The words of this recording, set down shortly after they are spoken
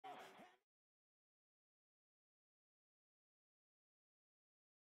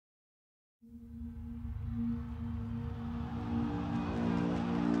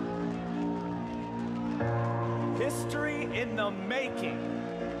History in the making.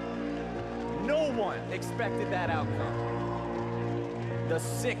 No one expected that outcome. The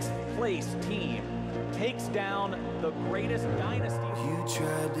 6th place team takes down the greatest dynasty. You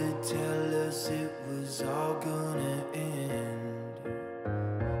tried to tell us it was all gonna end.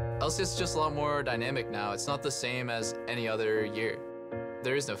 LCS is just a lot more dynamic now. It's not the same as any other year.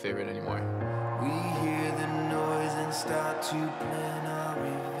 There is no favorite anymore. We hear the noise and start to plan our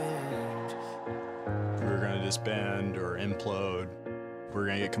revenge. We're gonna disband or implode. We're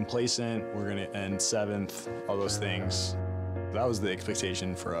gonna get complacent. We're gonna end 7th, all those things. That was the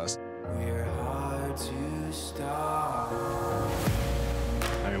expectation for us. We're hard to stop.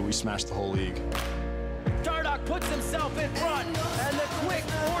 I mean, we smashed the whole league. Dardoch puts himself in front, and the quick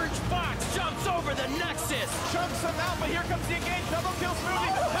orange fox jumps over the Nexus. Chunks him out, but here comes the engage. Double kill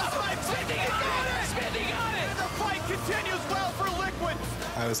Smoothie. Xmithie got it! Xmithie got it! And the fight continues well for Liquid.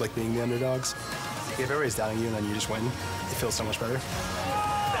 I always like being the underdogs. If everybody's doubting you and then you just win, it feels so much better. The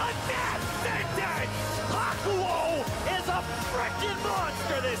death sentence! Hakuo is a freaking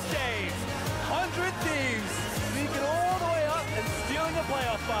monster this game! 100 Thieves sneaking all the way up and stealing the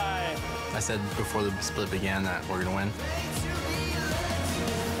playoff bye. I said before the split began that we're gonna win.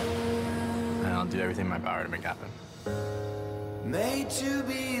 And I'll do everything in my power to make it happen. Made to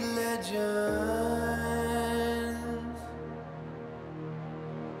be legends.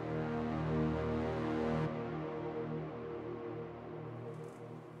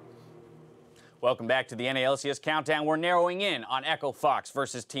 Welcome back to the NALCS Countdown. We're narrowing in on Echo Fox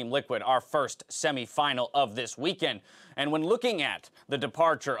versus Team Liquid, our first semi-final of this weekend. And when looking at the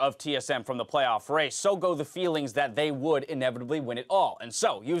departure of TSM from the playoff race, so go the feelings that they would inevitably win it all. And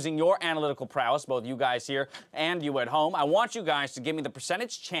so, using your analytical prowess, both you guys here and you at home, I want you guys to give me the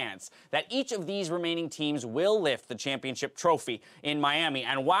percentage chance that each of these remaining teams will lift the championship trophy in Miami.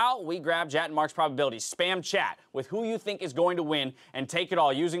 And while we grab Jat and Mark's probabilities, spam chat with who you think is going to win and take it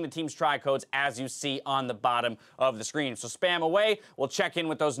all using the team's tri-codes as you see on the bottom of the screen. So spam away. We'll check in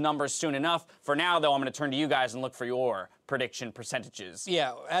with those numbers soon enough. For now, though, I'm going to turn to you guys and look for your prediction percentages.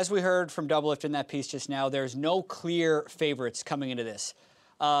 Yeah, as we heard from Doublelift in that piece just now, there's no clear favorites coming into this.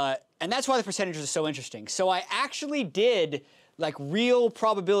 And that's why the percentages are so interesting. So I actually did, like, real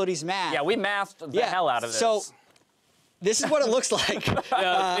probabilities math. Yeah, we mathed the hell out of this. So this is what it looks like.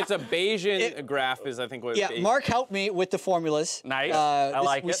 It's a Bayesian graph is, I think, what Yeah, Mark helped me with the formulas. Nice. I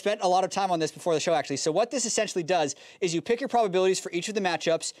like it. We spent a lot of time on this before the show, actually. So what this essentially does is you pick your probabilities for each of the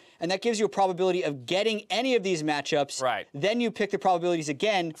matchups, and that gives you a probability of getting any of these matchups. Right. Then you pick the probabilities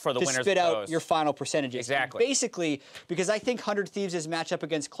again for the to winners spit of out those. your final percentages. Exactly. And basically, because I think 100 Thieves' matchup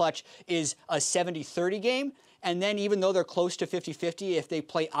against Clutch is a 70-30 game, and then even though they're close to 50-50, if they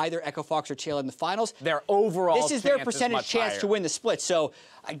play either Echo Fox or Tail in the finals, their overall this is their chance percentage chance to win the split. So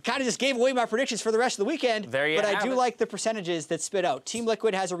I kind of just gave away my predictions for the rest of the weekend. There you but have I do it. like the percentages that spit out. Team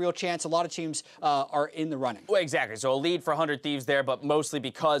Liquid has a real chance. A lot of teams are in the running. Well, exactly. So a lead for 100 Thieves there, but mostly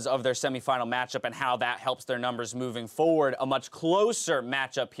because of their semifinal matchup and how that helps their numbers moving forward. A much closer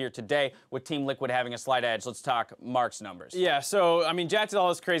matchup here today with Team Liquid having a slight edge. Let's talk Mark's numbers. Yeah, so, I mean, Jack did all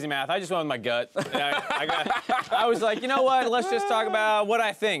this crazy math. I just went with my gut. I was like, you know what? Let's just talk about what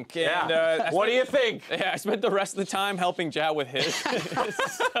I think. And, What do you think? Yeah, I spent the rest of the time helping Jat with his.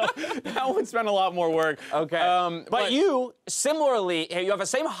 So that one spent a lot more work. Okay. But you, similarly, you have the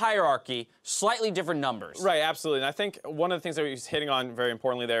same hierarchy, slightly different numbers. Right, absolutely. And I think one of the things that he's hitting on very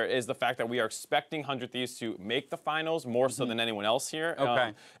importantly there is the fact that we are expecting 100 Thieves to make the finals more so than anyone else here.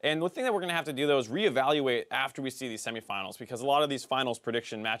 Okay. And the thing that we're going to have to do, though, is reevaluate after we see these semifinals, because a lot of these finals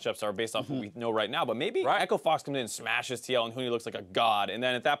prediction matchups are based off what we know right now. But maybe Echo Fox comes in and smashes TL, and Huni looks like a god. And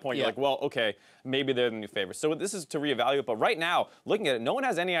then at that point, you're like, well, okay, maybe they're the new favorites. So this is to reevaluate. But right now, looking at it, no one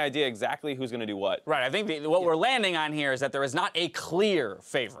has any idea exactly who's going to do what. Right. I think what we're landing on here is that there is not a clear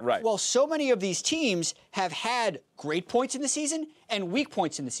favorite. Right. Well, so many of these teams have had great points in the season and weak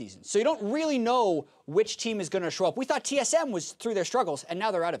points in the season. So you don't really know which team is going to show up. We thought TSM was through their struggles, and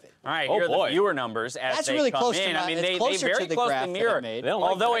now they're out of it. All right, here are the viewer numbers as That's they really come close in. to I mean, it's they closer very to the closely graph that mirror. I made. They don't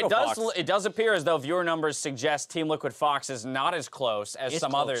like Although Echo it does appear as though viewer numbers suggest Team Liquid Fox is not as close as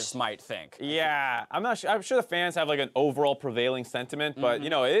some others might think. Yeah, I'm not sure. I'm sure the fans have like an overall prevailing sentiment, but you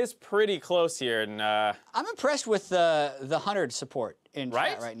know, it is pretty close here. And I'm impressed with the 100 support. in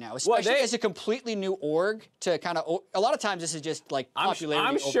Right? chat right now, especially as a completely new org to kind of. A lot of times this is just like popularity.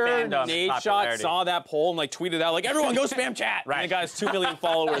 I'm sure fandom, Nate Shot saw that poll and like tweeted out like, everyone go spam chat. Right. And the guy's 2 million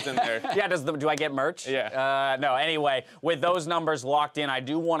followers in there. Yeah, do I get merch? Yeah. No, anyway, with those numbers locked in, I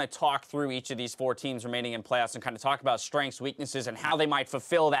do want to talk through each of these 4 teams remaining in playoffs and kind of talk about strengths, weaknesses, and how they might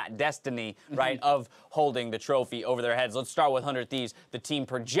fulfill that destiny, right, of holding the trophy over their heads. Let's start with 100 Thieves, the team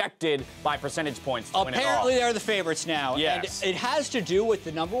projected by percentage points to win it all. Apparently they're the favorites now. Yes. And it has to do with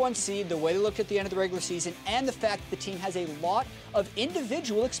the #1 seed, the way they looked at the end of the regular season, and the fact that the team has a lot of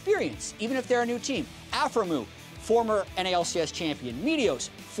individual experience, even if they're a new team. Aframu, former NALCS champion. Meteos,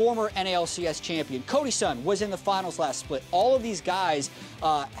 former NALCS champion. Cody Sun was in the finals last split. All of these guys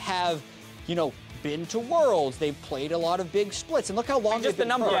have, you know, been to Worlds. They've played a lot of big splits. And look how long Just the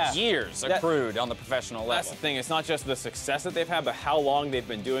number pros. of years accrued on the professional level. That's the thing. It's not just the success that they've had, but how long they've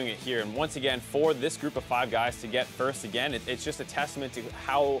been doing it here. And once again, for this group of 5 guys to get first again, it's just a testament to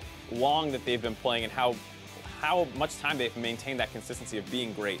how long that they've been playing and how much time they've maintained that consistency of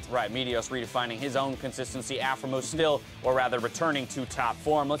being great. Right, Meteos redefining his own consistency. Aframo still, or rather returning to top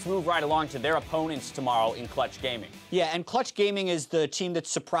form. Let's move right along to their opponents tomorrow in Clutch Gaming. Yeah, and Clutch Gaming is the team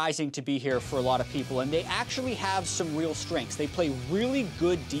that's surprising to be here for a lot of people, and they actually have some real strengths. They play really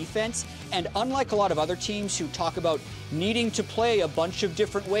good defense, and unlike a lot of other teams who talk about needing to play a bunch of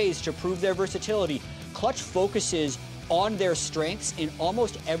different ways to prove their versatility, Clutch focuses on their strengths in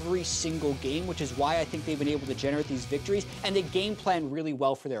almost every single game, which is why I think they've been able to generate these victories, and they game plan really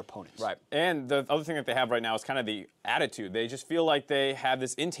well for their opponents. Right. And the other thing that they have right now is kind of the attitude. They just feel like they have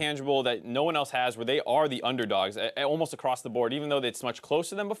this intangible that no one else has, where they are the underdogs almost across the board. Even though it's much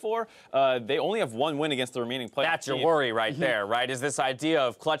closer than before, they only have 1 win against the remaining players. That's your worry right there, right? Is this idea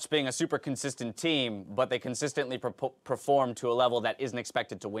of Clutch being a super consistent team, but they consistently perform to a level that isn't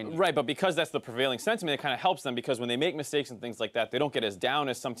expected to win. Right, but because that's the prevailing sentiment, it kind of helps them, because when they make mistakes and things like that, they don't get as down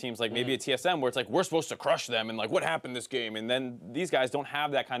as some teams like maybe a TSM, where it's like, we're supposed to crush them and like, what happened this game? And then these guys don't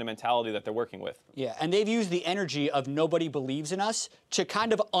have that kind of mentality that they're working with. Yeah, and they've used the energy of nobody believes in us to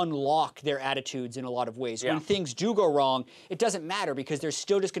kind of unlock their attitudes in a lot of ways. Yeah. When things do go wrong, it doesn't matter because they're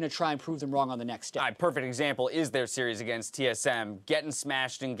still just going to try and prove them wrong on the next step. Perfect example is their series against TSM, getting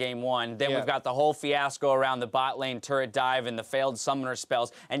smashed in game 1. Then we've got the whole fiasco around the bot lane turret dive and the failed summoner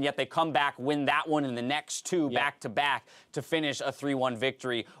spells, and yet they come back, win that one and the next 2 back-to-back to finish a 3-1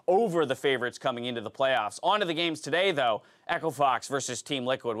 victory over the favorites coming into the playoffs. On to the games today, though. Echo Fox versus Team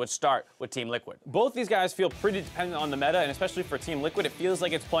Liquid. Let's start with Team Liquid. Both these guys feel pretty dependent on the meta, and especially for Team Liquid, it feels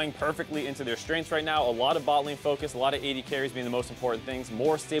like it's playing perfectly into their strengths right now. A lot of bot lane focus, a lot of AD carries being the most important things,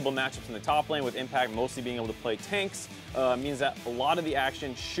 more stable matchups in the top lane, with Impact mostly being able to play tanks, means that a lot of the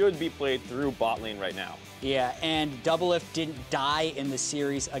action should be played through bot lane right now. Yeah, and Doublelift didn't die in the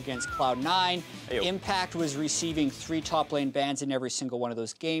series against Cloud9. Ayo. Impact was receiving 3 top lane bans in every single one of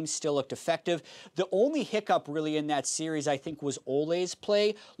those games, still looked effective. The only hiccup really in that series, I think, was Olleh's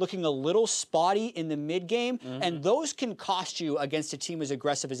play, looking a little spotty in the mid game, and those can cost you against a team as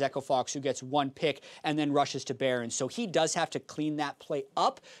aggressive as Echo Fox, who gets 1 pick and then rushes to Baron. So he does have to clean that play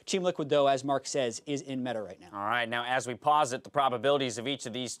up. Team Liquid, though, as Mark says, is in meta right now. All right, now as we posit the probabilities of each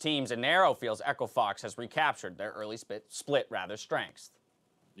of these teams, Narrow feels Echo Fox has recaptured their early split strengths.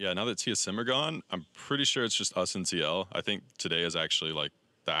 Yeah, now that TSM are gone, I'm pretty sure it's just us and TL. I think today is actually like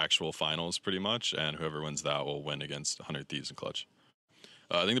the actual finals pretty much, and whoever wins that will win against 100 Thieves and Clutch.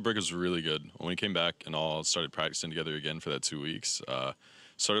 I think the break was really good. When we came back and all started practicing together again for that 2 weeks,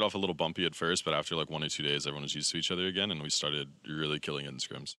 started off a little bumpy at first, but after like 1 or 2 days, everyone was used to each other again, and we started really killing it in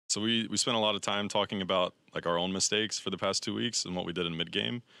scrims. So we spent a lot of time talking about like our own mistakes for the past 2 weeks and what we did in mid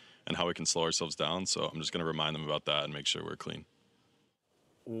game and how we can slow ourselves down. So I'm just going to remind them about that and make sure we're clean.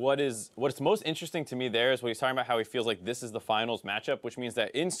 What's most interesting to me there is what he's talking about, how he feels like this is the finals matchup, which means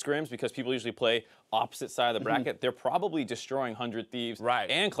that in scrims, because people usually play opposite side of the bracket, they're probably destroying 100 Thieves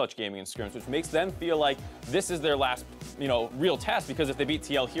and Clutch Gaming in scrims, which makes them feel like this is their last, real test, because if they beat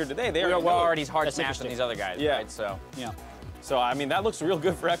TL here today, they are already hard smashing these other guys, right? So So, I mean, that looks real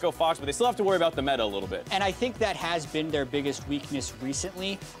good for Echo Fox, but they still have to worry about the meta a little bit. And I think that has been their biggest weakness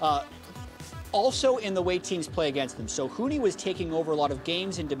recently. Also in the way teams play against them. So Huni was taking over a lot of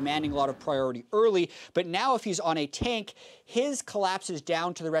games and demanding a lot of priority early, but now if he's on a tank, his collapses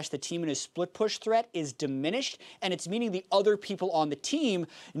down to the rest of the team and his split push threat is diminished, and it's meaning the other people on the team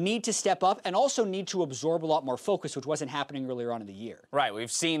need to step up and also need to absorb a lot more focus, which wasn't happening earlier on in the year. Right,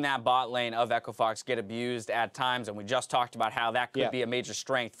 we've seen that bot lane of Echo Fox get abused at times, and we just talked about how that could be a major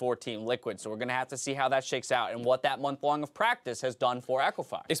strength for Team Liquid, so we're going to have to see how that shakes out and what that month-long of practice has done for Echo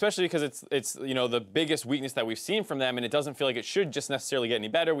Fox. Especially because it's the biggest weakness that we've seen from them, and it doesn't feel like it should just necessarily get any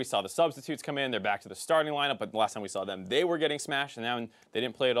better. We saw the substitutes come in, they're back to the starting lineup, but the last time we saw them, they were getting smashed, and now they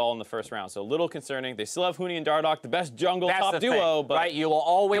didn't play it all in the first round. So a little concerning. They still have Huni and Dardoch, the best jungle top duo. But right, you will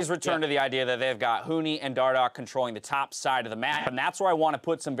always return to the idea that they've got Huni and Dardoch controlling the top side of the map, and that's where I want to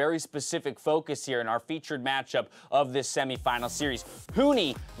put some very specific focus here in our featured matchup of this semifinal series.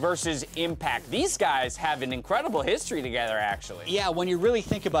 Huni versus Impact. These guys have an incredible history together, actually. Yeah, when you really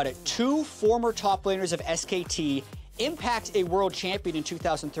think about it, 2 former top laners of SKT, Impact a world champion in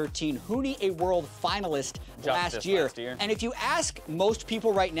 2013, Huni a world finalist last year. And if you ask most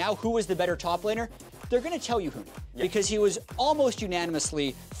people right now who is the better top laner, they're going to tell you Huni, because he was almost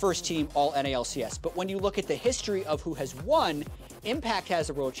unanimously first team all NALCS. But when you look at the history of who has won, Impact has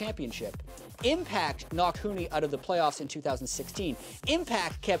a world championship. Impact knocked Huni out of the playoffs in 2016.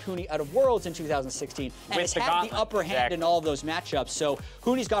 Impact kept Huni out of Worlds in 2016 and has had the upper hand in all of those matchups. So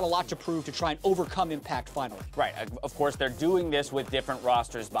Huni's got a lot to prove to try and overcome Impact finally. Right. Of course, they're doing this with different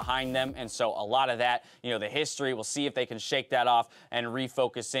rosters behind them, and so a lot of that, you know, the history, we'll see if they can shake that off and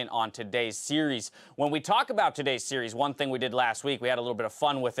refocus in on today's series. When we talk about today's series, one thing we did last week, we had a little bit of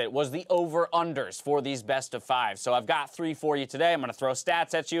fun with it, was the over-unders for these best of 5. So I've got 3 for you today. I'm going to throw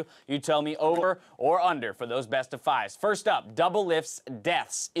stats at you. You tell me over or under for those best of 5s. First up, Doublelift's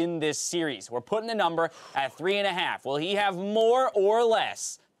deaths in this series. We're putting the number at 3.5. Will he have more or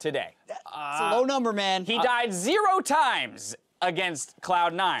less today? It's a low number, man. He died 0 times against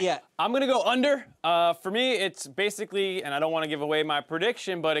Cloud9. Yeah. I'm going to go under. For me, it's basically, and I don't want to give away my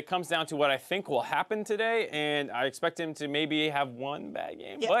prediction, but it comes down to what I think will happen today, and I expect him to maybe have 1 bad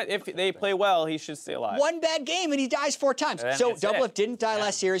game. Yeah. But if they play well, he should stay alive. 1 bad game, and he dies 4 times. So Doublelift didn't die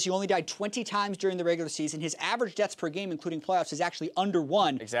last series. He only died 20 times during the regular season. His average deaths per game, including playoffs, is actually under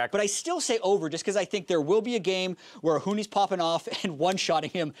 1. Exactly. But I still say over, just because I think there will be a game where Huni's popping off and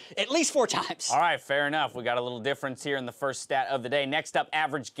one-shotting him at least 4 times. All right, fair enough. We got a little difference here in the first stat of the day. Next up,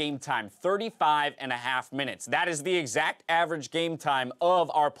 average game time, 35.5 minutes. That is the exact average game time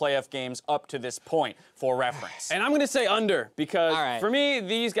of our playoff games up to this point, for reference. And I'm going to say under, because for me,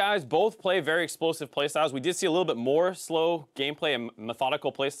 these guys both play very explosive playstyles. We did see a little bit more slow gameplay and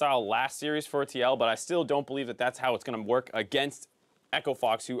methodical playstyle last series for TL, but I still don't believe that that's how it's going to work against Echo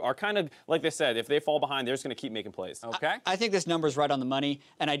Fox, who are kind of, like they said, if they fall behind, they're just going to keep making plays. Okay. I think this number is right on the money,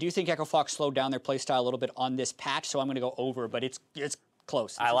 and I do think Echo Fox slowed down their playstyle a little bit on this patch, so I'm going to go over, but it's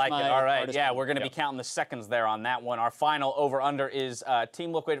close. I like it. All right. Yeah, we're going to be counting the seconds there on that one. Our final over-under is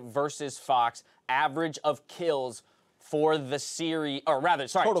Team Liquid versus Fox. Average of kills for the series, or rather,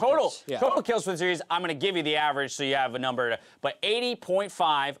 sorry, total kills for the series. I'm going to give you the average so you have a number, but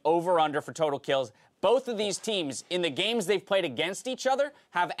 80.5 over-under for total kills. Both of these teams, in the games they've played against each other,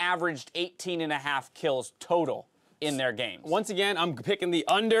 have averaged 18.5 kills total in their games. Once again, I'm picking the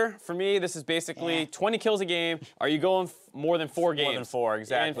under. For me, this is basically 20 kills a game. Are you going more than 4 games? More than 4,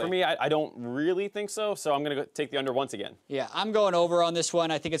 exactly. And for me, I don't really think so, so I'm going to take the under once again. Yeah, I'm going over on this one.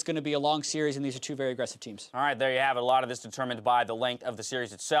 I think it's going to be a long series, and these are 2 very aggressive teams. All right, there you have it. A lot of this determined by the length of the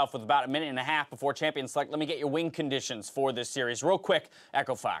series itself. With about 1.5 minutes before Champions Select, let me get your win conditions for this series. Real quick,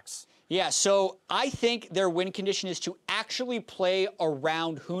 Echo Fox. Yeah, so I think their win condition is to actually play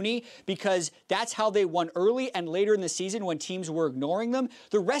around Huni, because that's how they won early and later in the season when teams were ignoring them.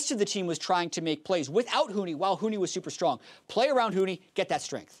 The rest of the team was trying to make plays without Huni while Huni was super strong. Play around Huni, get that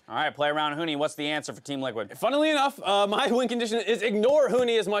strength. All right, play around Huni. What's the answer for Team Liquid? Funnily enough, my win condition is ignore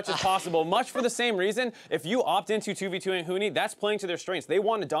Huni as much as possible, much for the same reason. If you opt into 2v2ing Huni, that's playing to their strengths. They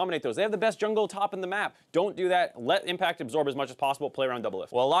want to dominate those. They have the best jungle top in the map. Don't do that. Let Impact absorb as much as possible. Play around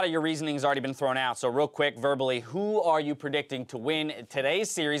Doublelift. Well, a lot of your reasoning's already been thrown out, so real quick, verbally, who are you predicting to win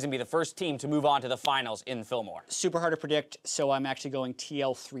today's series and be the first team to move on to the finals in Fillmore? Super hard to predict, so I'm actually going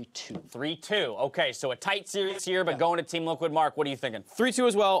TL 3-2. 3-2. Okay, so a tight series here, but going to Team Liquid. Mark, what are you thinking? 3-2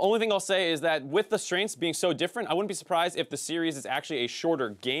 as well. Only thing I'll say is that with the strengths being so different, I wouldn't be surprised if the series is actually a shorter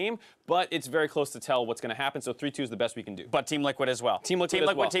game, but it's very close to tell what's going to happen, so 3-2 is the best we can do. But Team Liquid as well. Team Liquid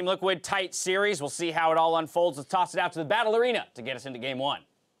as well. Team Liquid, tight series. We'll see how it all unfolds. Let's toss it out to the Battle Arena to get us into Game 1.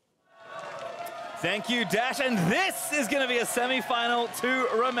 Thank you, Dash, and this is going to be a semi-final to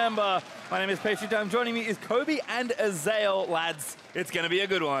remember. My name is Patriot Time. Joining me is Kobe and Azael, lads. It's going to be a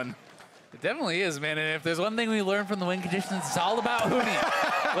good one. It definitely is, man. And if there's one thing we learned from the win conditions, it's all about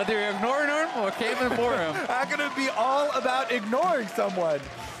Huni. Whether you're ignoring him or caving for him. How can it be all about ignoring someone?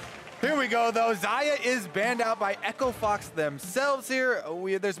 Here we go, though. Xayah is banned out by Echo Fox themselves here.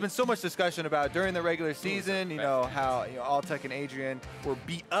 There's been so much discussion about during the regular season, you know, how Altec and Adrian were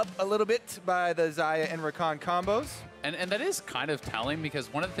beat up a little bit by the Xayah and Rakan combos. And that is kind of telling,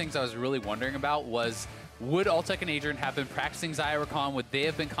 because one of the things I was really wondering about was, would Altec and Adrian have been practicing Zyrakan? Would they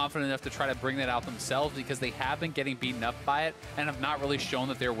have been confident enough to try to bring that out themselves? Because they have been getting beaten up by it and have not really shown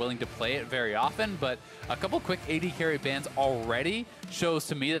that they're willing to play it very often. But a couple quick AD carry bans already shows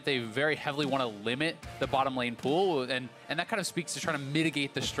to me that they very heavily want to limit the bottom lane pool. And that kind of speaks to trying to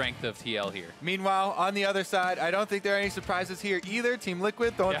mitigate the strength of TL here. Meanwhile, on the other side, I don't think there are any surprises here either. Team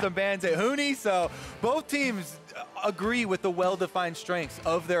Liquid throwing some bans at Huni. So both teams agree with the well-defined strengths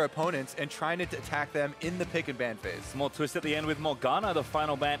of their opponents and trying to attack them in the pick and ban phase. More twist at the end with Morgana, the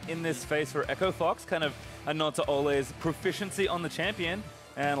final ban in this phase for Echo Fox. Kind of a nod to Olleh's proficiency on the champion.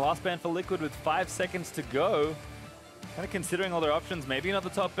 And last ban for Liquid with 5 seconds to go. Kind of considering all their options, maybe another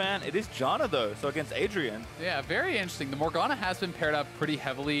top ban. It is Janna though, so against Adrian. Yeah, very interesting. The Morgana has been paired up pretty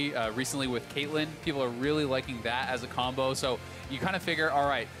heavily recently with Caitlyn. People are really liking that as a combo. So you kind of figure, all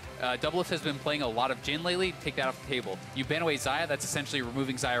right, Doublelift has been playing a lot of Jhin lately. Take that off the table. You ban away Xayah, that's essentially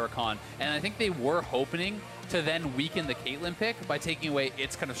removing Zyrakan. And I think they were hoping to then weaken the Caitlyn pick by taking away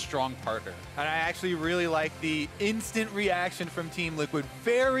its kind of strong partner. And I actually really like the instant reaction from Team Liquid.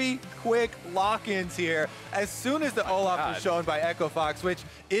 Very quick lock-ins here. As soon as the Olaf was shown by Echo Fox, which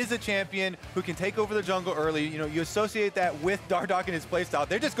is a champion who can take over the jungle early. You know, you associate that with Dardoch and his playstyle.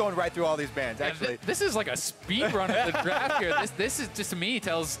 They're just going right through all these bans, actually. This is like a speed run of the draft here. This is just, to me,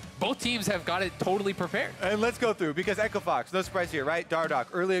 tells both teams have got it totally prepared. And let's go through, because Echo Fox, no surprise here, right? Dardoch,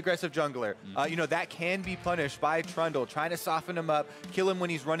 early aggressive jungler. You know, that can be punished by Trundle, trying to soften him up, kill him when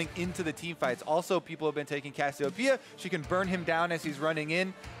he's running into the team fights. Also, people have been taking Cassiopeia. She can burn him down as he's running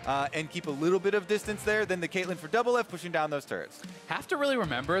in and keep a little bit of distance there. Then the Caitlyn for Doublelift, pushing down those turrets. Have to really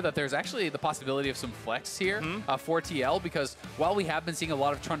remember that there's actually the possibility of some flex here for TL, because while we have been seeing a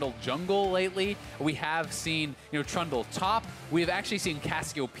lot of Trundle jungle lately, we have seen, you know, Trundle top. We have actually seen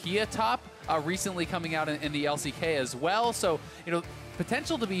Cassiopeia top recently coming out in the LCK as well. So, you know,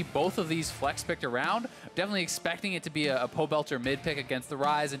 potential to be both of these flex picked around. Definitely expecting it to be a Pobelter mid pick against the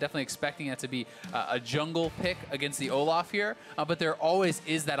Ryze, and definitely expecting it to be a jungle pick against the Olaf here. But there always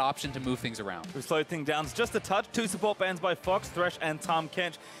is that option to move things around. We've slowed things down just a touch. 2 support bans by Fox, Thresh, and Tahm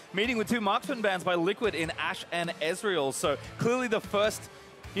Kench, meeting with 2 marksman bans by Liquid in Ashe and Ezreal. So clearly the first,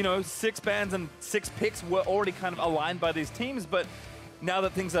 you know, 6 bans and 6 picks were already kind of aligned by these teams, but now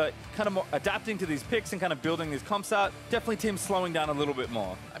that things are kind of more adapting to these picks and kind of building these comps out, definitely teams slowing down a little bit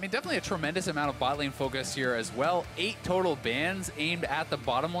more. I mean, definitely a tremendous amount of bot lane focus here as well. 8 total bans aimed at the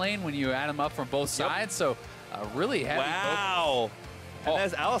bottom lane when you add them up from both sides. So really heavy. Wow. And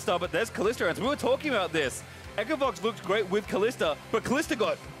there's Alistar, but there's Kalista. And we were talking about this. Echo Fox looked great with Kalista, but Kalista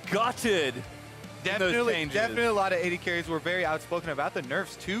got gutted. Definitely a lot of AD carries were very outspoken about the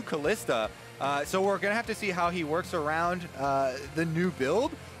nerfs to Kalista. So we're going to have to see how he works around the new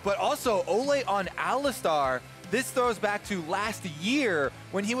build. But also, Olleh on Alistar, this throws back to last year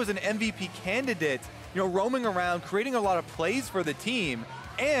when he was an MVP candidate, you know, roaming around, creating a lot of plays for the team.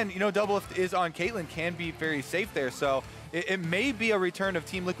 And, you know, Doublelift is on Caitlyn, can be very safe there. So it may be a return of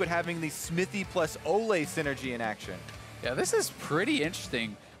Team Liquid having the Xmithie plus Olleh synergy in action. Yeah, this is pretty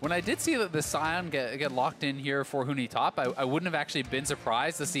interesting. When I did see that the Sion get locked in here for Huni top, I wouldn't have actually been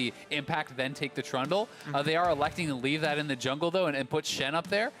surprised to see Impact then take the Trundle. They are electing to leave that in the jungle, though, and put Shen up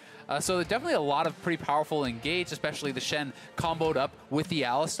there. So there's definitely a lot of pretty powerful engage, especially the Shen comboed up with the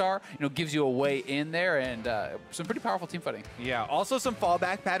Alistar. You know, gives you a way in there, and some pretty powerful team fighting. Yeah, also some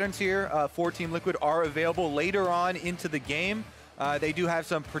fallback patterns here for Team Liquid are available later on into the game. They do have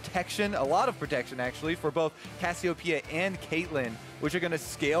some protection, a lot of protection actually, for both Cassiopeia and Caitlyn, which are going to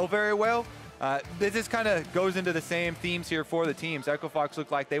scale very well. This kind of goes into the same themes here for the teams. Echo Fox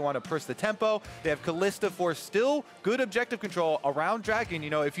look like they want to push the tempo. They have Kalista for still good objective control around Dragon. You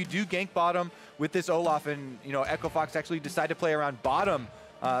know, if you do gank bottom with this Olaf and, you know, Echo Fox actually decide to play around bottom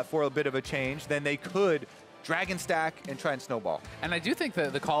for a bit of a change, then they could Dragon stack and try and snowball. And I do think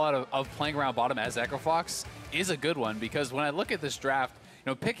that the call out of playing around bottom as Echo Fox is a good one, because when I look at this draft, you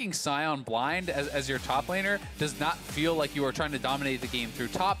know, picking Sion blind as your top laner does not feel like you are trying to dominate the game through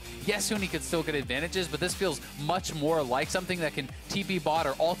top. Yes, Huni could still get advantages, but this feels much more like something that can TP bot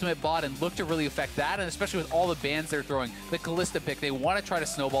or ultimate bot and look to really affect that, and especially with all the bans they're throwing. The Kalista pick, they want to try to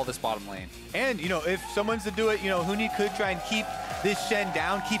snowball this bottom lane. And, you know, if someone's to do it, you know, Huni could try and keep this Shen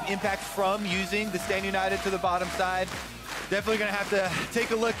down, keep Impact from using the Stand United to the bottom side. Definitely going to have to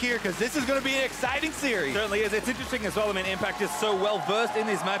take a look here, because this is going to be an exciting series. Certainly is. It's interesting as well. I mean, Impact is so well versed in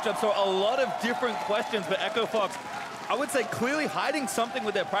these matchups, so a lot of different questions. But Echo Fox, I would say, clearly hiding something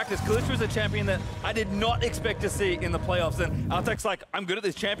with their practice. Kalista is a champion that I did not expect to see in the playoffs, and Altec's like, I'm good at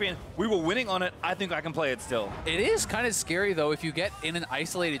this champion. We were winning on it. I think I can play it still. It is kind of scary, though, if you get in an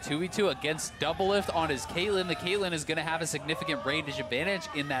isolated 2v2 against Doublelift on his Caitlyn. The Caitlyn is going to have a significant range advantage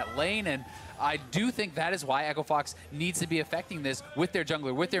in that lane, and I do think that is why Echo Fox needs to be affecting this with their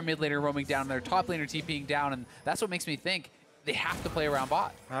jungler, with their mid laner roaming down, their top laner TPing down, and that's what makes me think they have to play around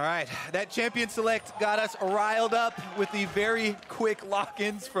bot. All right, that champion select got us riled up with the very quick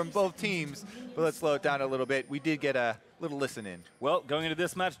lock-ins from both teams. But let's slow it down a little bit. We did get a little listen in. Well, going into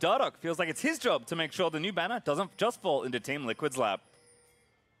this match, Dardoch feels like it's his job to make sure the new banner doesn't just fall into Team Liquid's lap.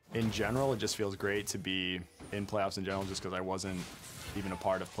 In general, it just feels great to be in playoffs in general, just because I wasn't even a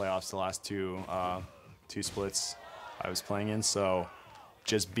part of playoffs the last two splits I was playing in. So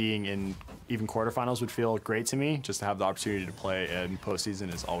just being in even quarterfinals would feel great to me. Just to have the opportunity to play in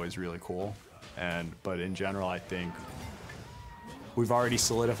postseason is always really cool. But in general, I think we've already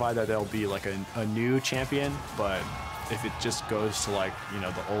solidified that there'll be like a new champion, but if it just goes to like, you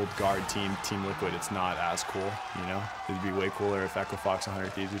know, the old guard team, Team Liquid, it's not as cool, you know? It'd be way cooler if Echo Fox,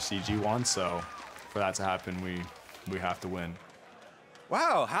 100 Thieves, or CG won, so for that to happen, we have to win.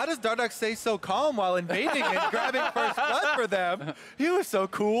 Wow, how does Dardoch stay so calm while invading and grabbing first blood for them? He was so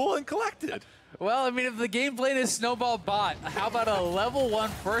cool and collected. Well, I mean, if the game plan is snowball bot, how about a level 1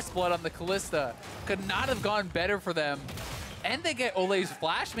 first blood on the Kalista? Could not have gone better for them. And they get Olleh's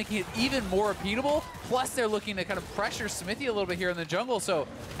flash, making it even more repeatable. Plus, they're looking to kind of pressure Xmithie a little bit here in the jungle. So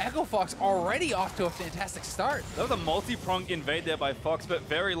Echo Fox already off to a fantastic start. That was a multi-pronged invade there by Fox, but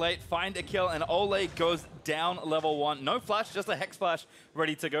very late, find a kill, and Olleh goes down level 1. No flash, just a Hex Flash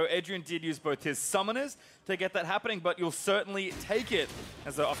ready to go. Adrian did use both his summoners to get that happening, but you'll certainly take it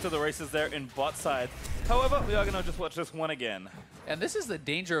as they're off to the races there in bot side. However, we are going to just watch this one again. And this is the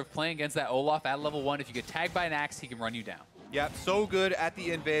danger of playing against that Olaf at level 1. If you get tagged by an axe, he can run you down. Yep, so good at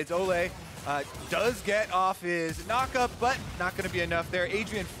the invades. Olleh does get off his knock-up, but not going to be enough there.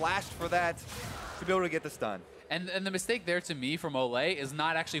 Adrian flashed for that to be able to get the stun. And the mistake there to me from Olleh is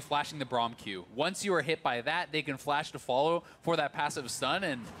not actually flashing the Braum Q. Once you are hit by that, they can flash to follow for that passive stun,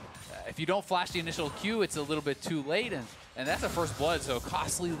 and if you don't flash the initial Q, it's a little bit too late, and that's a first blood, so a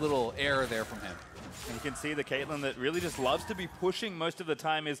costly little error there from him. And you can see the Caitlyn that really just loves to be pushing most of the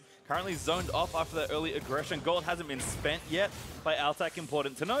time is currently zoned off after that early aggression. Gold hasn't been spent yet by Altec,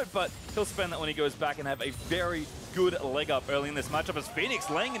 important to note, but he'll spend that when he goes back and have a very good leg up early in this matchup as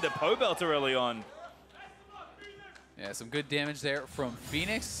Fenix laying into Pobelter early on. Yeah, some good damage there from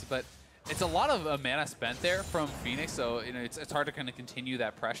Fenix, but it's a lot of mana spent there from Fenix, so you know it's hard to kind of continue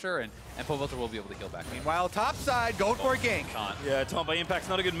that pressure, and Pobelter will be able to heal back. Meanwhile, top side, going for a gank. Yeah, Tomb by Impact's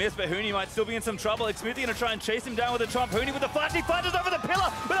not a good miss, but Huni might still be in some trouble. Xmithie going to try and chase him down with a Trump. Huni with the flash, he flashes over the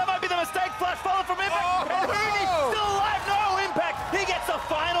pillar, but that might be the mistake. Flash followed from Impact, and Huni still alive, no Impact. He gets the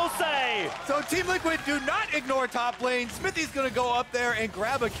final say. So Team Liquid do not ignore top lane. Xmithie's going to go up there and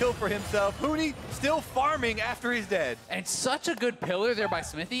grab a kill for himself. Huni still farming after he's dead. And such a good pillar there by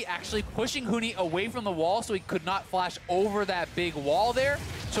Xmithie, actually pushing Huni away from the wall so he could not flash over that big wall there.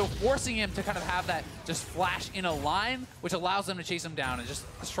 So forcing him to kind of have that just flash in a line, which allows them to chase him down, and just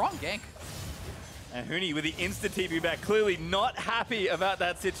a strong gank. And Huni with the insta-TP back, clearly not happy about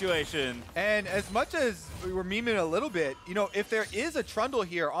that situation. And as much as we were memeing a little bit, you know, if there is a Trundle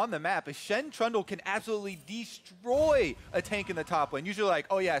here on the map, a Shen Trundle can absolutely destroy a tank in the top lane. Usually like,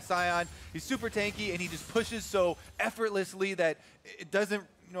 oh yeah, Sion, he's super tanky, and he just pushes so effortlessly that it doesn't,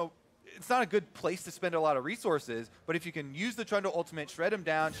 you know, it's not a good place to spend a lot of resources, but if you can use the Trundle ultimate, shred him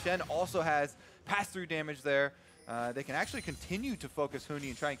down, Shen also has pass-through damage there. They can actually continue to focus Huni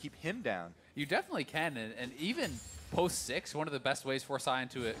and try and keep him down. You definitely can, and even post-6, one of the best ways for Sion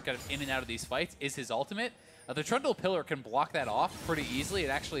to get in and out of these fights is his ultimate. The Trundle Pillar can block that off pretty easily. It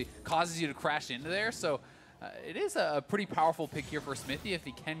actually causes you to crash into there, so it is a pretty powerful pick here for Xmithie if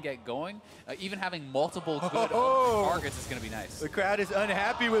he can get going. Even having multiple good targets is going to be nice. The crowd is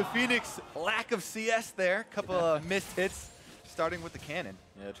unhappy with Fenix. Lack of CS there. Couple of missed hits, starting with the cannon.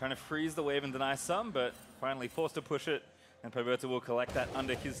 Yeah, trying to freeze the wave and deny some, but finally forced to push it, and Pobelter will collect that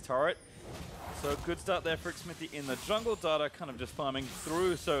under his turret. So good start there for Xmithie in the jungle. Dardoch kind of just farming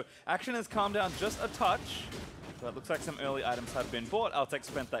through, so action has calmed down just a touch. So it looks like some early items have been bought. Altec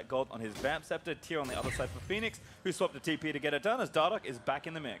spent that gold on his Vamp Scepter. Tier on the other side for Fenix, who swapped a TP to get it done as Dardoch is back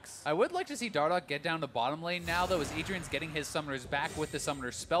in the mix. I would like to see Dardoch get down to bottom lane now, though, as Adrian's getting his summoners back with the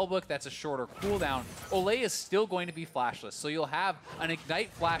Summoner's Spellbook. That's a shorter cooldown. Olleh is still going to be flashless, so you'll have an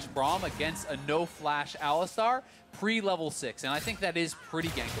Ignite Flash Braum against a no-flash Alistar pre-level 6, and I think that is pretty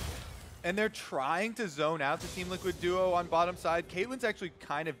gankable. And they're trying to zone out the Team Liquid duo on bottom side. Caitlyn's actually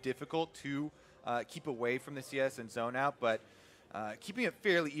kind of difficult to keep away from the CS and zone out, but keeping it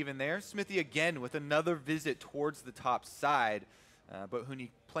fairly even there. Xmithie again with another visit towards the top side, but Huni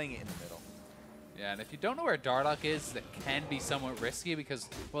playing it in the middle. Yeah, and if you don't know where Dardoch is, that can be somewhat risky because,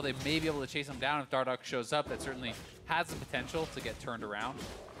 well, they may be able to chase him down if Dardoch shows up. That certainly has the potential to get turned around.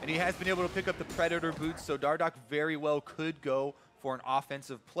 And he has been able to pick up the Predator boots, so Dardoch very well could go for an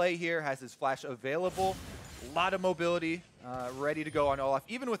offensive play here, has his flash available. A lot of mobility, ready to go on Olaf,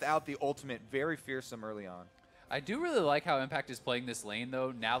 even without the ultimate, very fearsome early on. I do really like how Impact is playing this lane,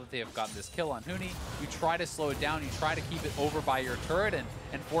 though, now that they have gotten this kill on Huni. You try to slow it down, you try to keep it over by your turret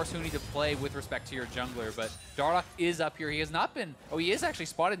and force Huni to play with respect to your jungler. But Dardoch is up here. He has not been... Oh, he is actually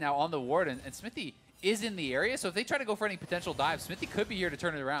spotted now on the ward, and Xmithie is in the area. So if they try to go for any potential dive, Xmithie could be here to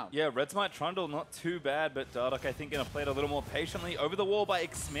turn it around. Yeah, Red Smite Trundle, not too bad, but Dardoch, I think, going to play it a little more patiently. Over the wall by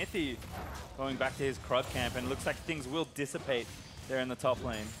Xmithie, going back to his crud camp, and looks like things will dissipate there in the top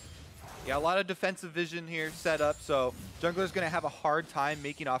lane. Yeah, a lot of defensive vision here set up, so jungler's going to have a hard time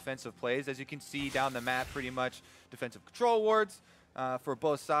making offensive plays. As you can see down the map, pretty much defensive control wards for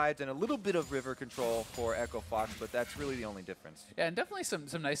both sides, and a little bit of river control for Echo Fox, but that's really the only difference. Yeah, and definitely some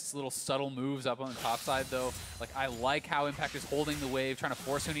nice little subtle moves up on the top side, though. Like, I like how Impact is holding the wave, trying to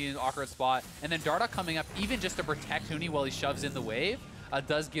force Huni in an awkward spot, and then Dardoch coming up even just to protect Huni while he shoves in the wave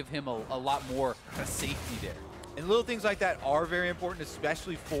does give him a lot more kind of safety there. And little things like that are very important,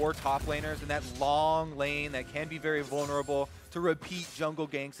 especially for top laners, and that long lane that can be very vulnerable to repeat jungle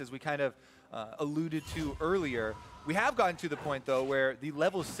ganks, as we kind of alluded to earlier. We have gotten to the point, though, where the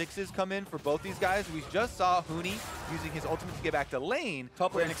level 6s come in for both these guys. We just saw Huni using his ultimate to get back to lane.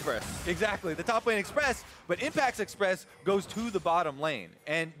 Top lane express. Exactly, the top lane express, but Impact's express goes to the bottom lane.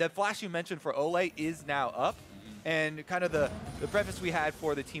 And the flash you mentioned for Olleh is now up. And kind of the preface we had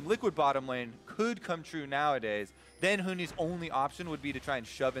for the Team Liquid bottom lane could come true nowadays. Then Huni's only option would be to try and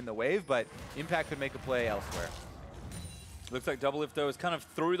shove in the wave, but Impact could make a play elsewhere. Looks like Doublelift, though, is kind of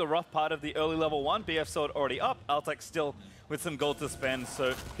through the rough part of the early level 1. BF sword already up. Altec still with some gold to spend.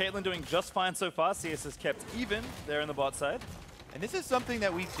 So Caitlyn doing just fine so far. CS is kept even there in the bot side. And this is something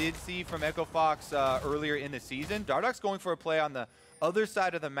that we did see from Echo Fox earlier in the season. Dardoch's going for a play on the other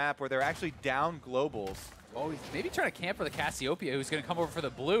side of the map where they're actually down globals. Oh, he's maybe trying to camp for the Cassiopeia, who's going to come over for the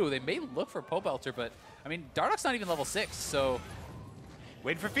blue. They may look for Pobelter, but, I mean, Dardoch's not even level 6, so...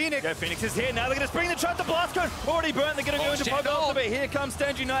 Waiting for Fenix. Yeah, Fenix is here. Now they're going to spring the trap. The blast code already burnt. They're going to go into Pobelter, but here comes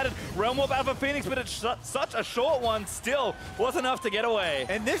Stand United. Realm Warp out for Fenix, but it's such a short one still. Was enough to get away.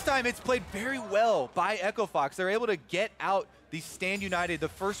 And this time it's played very well by Echo Fox. They're able to get out the Stand United, the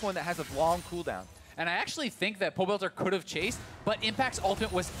first one that has a long cooldown. And I actually think that Pobelter could have chased, but Impact's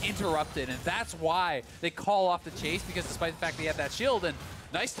ultimate was interrupted, and that's why they call off the chase, because despite the fact they had that shield, and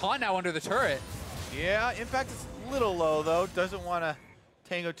nice taunt now under the turret. Yeah, Impact is a little low, though. Doesn't want to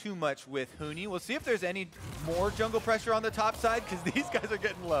tango too much with Huni. We'll see if there's any more jungle pressure on the top side, because these guys are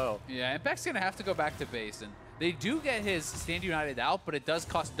getting low. Yeah, Impact's going to have to go back to base, and they do get his Stand United out, but it does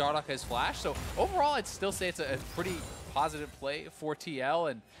cost Dardoch his flash, so overall I'd still say it's a pretty positive play for TL,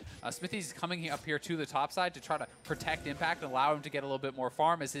 and Xmithie's coming up here to the top side to try to protect Impact and allow him to get a little bit more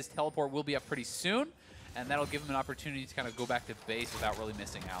farm, as his teleport will be up pretty soon, and that'll give him an opportunity to kind of go back to base without really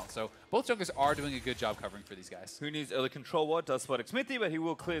missing out. So both junglers are doing a good job covering for these guys. Huni's early control ward does spot Xmithie, but he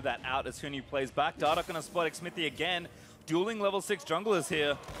will clear that out as Huni plays back. Dardoch going to spot Xmithie again. Dueling level 6 junglers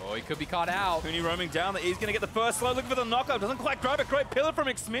here. Oh, he could be caught out. Huni roaming down. He's going to get the first slow. Looking for the knockup. Doesn't quite grab it. Great pillar from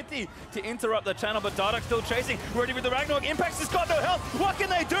Xmithie to interrupt the channel, but Dardoch still chasing. Ready with the Ragnarok. Impact's just got no health. What can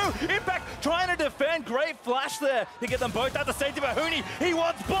they do? Impact trying to defend. Great flash there to get them both out to safety, but Huni, he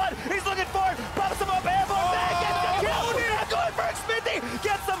wants blood. He's looking for it. Pops them up. Airborne there. Gets the kill. Now going for Xmithie.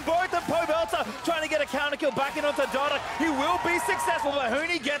 Gets them both. And Pobelter trying to get a counter kill back in onto Dardoch. He will be successful, but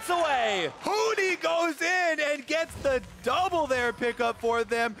Huni gets away. Huni goes in and gets the double there pickup for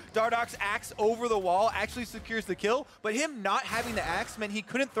them. Dardoch's axe over the wall actually secures the kill, but him not having the axe meant he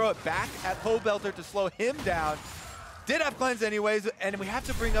couldn't throw it back at Pobelter to slow him down. Did have cleanse anyways, and we have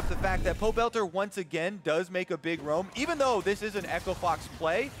to bring up the fact that Pobelter once again does make a big roam, even though this is an Echo Fox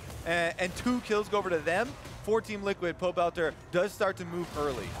play, and 2 kills go over to them. For Team Liquid, Pobelter does start to move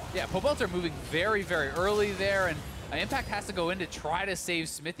early. Yeah, Pobelter moving very, very early there, and Impact has to go in to try to save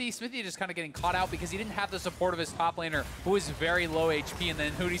Xmithie. Xmithie just kind of getting caught out because he didn't have the support of his top laner, who is very low HP, and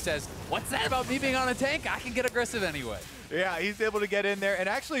then Huni says, what's that about me being on a tank? I can get aggressive anyway. Yeah, he's able to get in there, and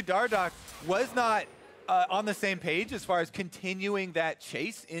actually Dardoch was not on the same page as far as continuing that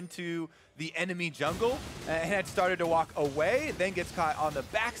chase into the enemy jungle, and had started to walk away, then gets caught on the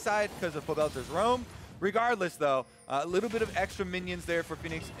backside because of Pobelter's roam. Regardless, though, a little bit of extra minions there for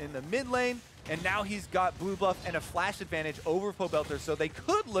Fenix in the mid lane, and now he's got blue buff and a flash advantage over Pobelter, so they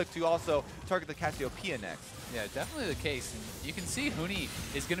could look to also target the Cassiopeia next. Yeah, definitely the case. And you can see Huni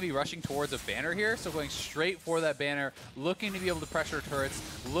is going to be rushing towards a banner here, so going straight for that banner, looking to be able to pressure turrets,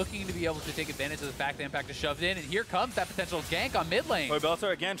 looking to be able to take advantage of the fact that Impact is shoved in, and here comes that potential gank on mid lane.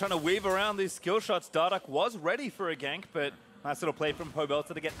 Pobelter again trying to weave around these skill shots. Dardoch was ready for a gank, but nice little play from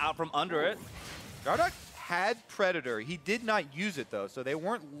Pobelter to get out from under it. Dardoch had Predator. He did not use it, though, so they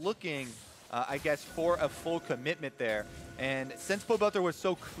weren't looking, I guess, for a full commitment there. And since Pobelter was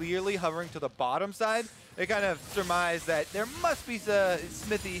so clearly hovering to the bottom side, they kind of surmised that there must be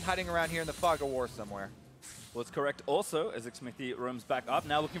Xmithie hiding around here in the fog of war somewhere. Well, it's correct also, as Xmithie roams back up,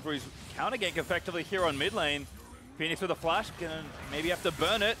 now looking for his counter gank effectively here on mid lane. Phoenix with a flash, gonna maybe have to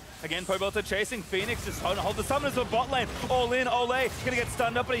burn it. Again, Pobelter chasing Phoenix, just hold the summoners for bot lane. All in, Olleh gonna get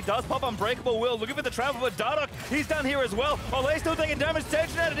stunned up, but he does pop Unbreakable Will. Looking for the travel, but Dardoch, he's down here as well. Olleh still taking damage,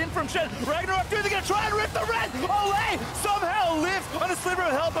 tension added in from Shen. Ragnarok they're gonna try and rip the red. Olleh somehow lives on a sliver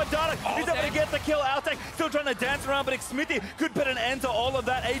of health, but Dardoch, he's able to get the kill. Altec still trying to dance around, but Xmithie could put an end to all of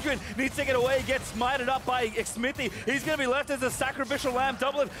that. Adrian needs to get away, gets smited up by Xmithie. He's gonna be left as a sacrificial lamb.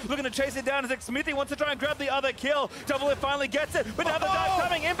 Doublelift looking to chase it down as Xmithie wants to try and grab the other kill. Doublelift finally gets it, but now the dive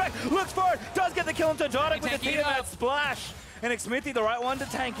coming. Impact looks for it, does get the kill into Dardoch with the Tiamat splash. And Xmithie, the right one to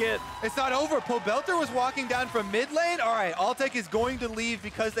tank it. It's not over. Pobelter was walking down from mid lane. All right, Altec is going to leave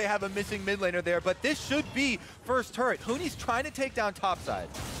because they have a missing mid laner there, but this should be first turret. Huni's trying to take down topside.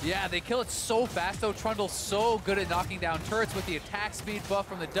 Yeah, they kill it so fast, though. Trundle's so good at knocking down turrets with the attack speed buff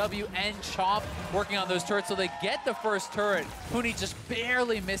from the W and Chomp working on those turrets, so they get the first turret. Huni just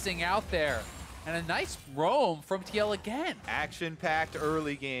barely missing out there. And a nice roam from TL again. Action-packed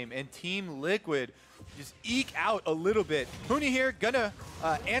early game, and Team Liquid just eke out a little bit. Huni here gonna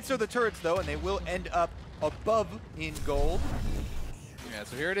answer the turrets, though, and they will end up above in gold. Yeah,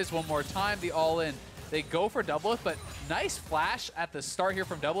 so here it is one more time, the all-in. They go for Doublelift, but nice flash at the start here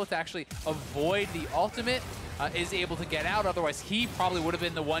from Doublelift to actually avoid the ultimate. Is able to get out, otherwise he probably would have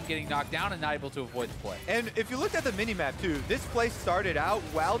been the one getting knocked down and not able to avoid the play. And if you looked at the minimap too, this play started out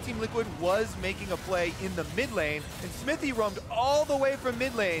while Team Liquid was making a play in the mid lane, and Xmithie roamed all the way from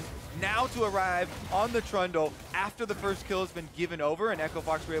mid lane now to arrive on the Trundle after the first kill has been given over and Echo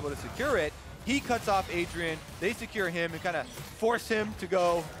Fox were able to secure it. He cuts off Adrian, they secure him and kind of force him to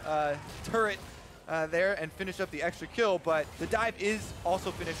go turret there and finish up the extra kill, but the dive is also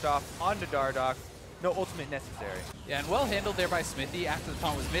finished off onto Dardoch. No ultimate necessary. Yeah, and well handled there by Xmithie after the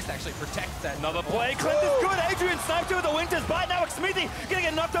taunt was missed, actually protects that. Another play, Clint is good. Adrian sniped with the Winter's Bite. Now Xmithie gonna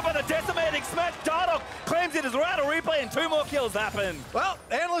get knocked up by the decimating smash. Dardoch claims it as we're out of replay and 2 more kills happen. Well,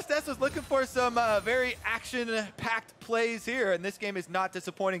 Analyst S was looking for some very action-packed plays here, and this game is not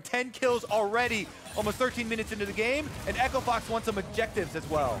disappointing. 10 kills already, almost 13 minutes into the game, and Echo Fox wants some objectives as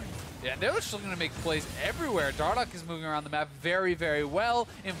well. Yeah, they're just looking to make plays everywhere. Dardoch is moving around the map very, very well,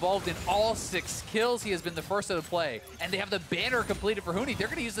 involved in all 6 kills. He has been the first of the play, and they have the banner completed for Huni. They're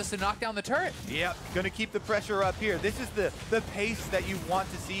going to use this to knock down the turret. Yep, going to keep the pressure up here. This is the pace that you want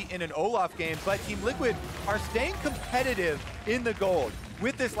to see in an Olaf game, but Team Liquid are staying competitive in the gold.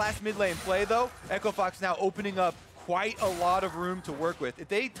 With this last mid lane play, though, Echo Fox now opening up quite a lot of room to work with. If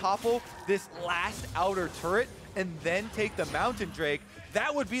they topple this last outer turret and then take the Mountain Drake,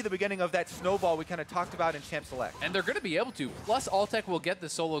 that would be the beginning of that snowball we kind of talked about in Champ Select. And they're going to be able to. Plus, Altec will get the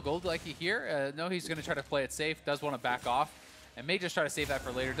solo gold like you hear. No, he's going to try to play it safe, does want to back off, and may just try to save that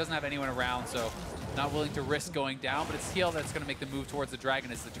for later. Doesn't have anyone around, so not willing to risk going down, but it's TL that's going to make the move towards the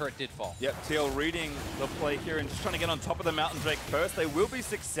Dragon as the turret did fall. Yep, TL reading the play here and just trying to get on top of the Mountain Drake first. They will be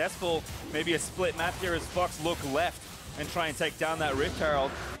successful. Maybe a split map here as Fox look left and try and take down that Rift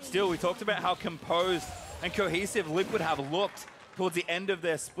Herald. Still, we talked about how composed and cohesive Liquid have looked towards the end of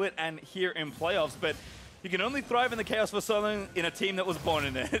their split and here in playoffs, but you can only thrive in the chaos for so long in a team that was born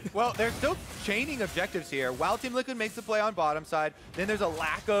in it. Well, they're still chaining objectives here. While Team Liquid makes the play on bottom side, then there's a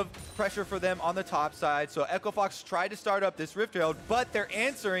lack of pressure for them on the top side, so Echo Fox tried to start up this Rift Herald, but they're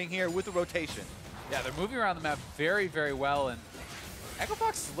answering here with the rotation. Yeah, they're moving around the map very, very well, and Echo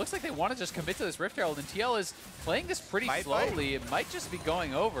Fox looks like they want to just commit to this Rift Herald, and TL is playing this pretty slowly. It might just be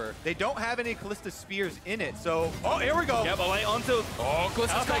going over. They don't have any Kalista spears in it, so... Oh, here we go. Yeah, Olleh onto... Oh,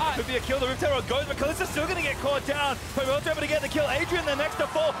 Kalista's caught. Could be a kill. The Rift Herald goes, but Kalista's still going to get caught down. Pobelter able to get the kill. Adrian the next to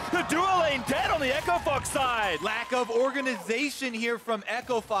fall. The duo lane dead on the Echo Fox side. Lack of organization here from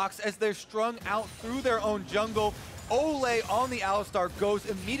Echo Fox as they're strung out through their own jungle. Olleh on the Alistar goes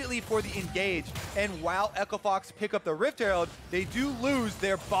immediately for the engage, and while Echo Fox pick up the Rift Herald, they do lose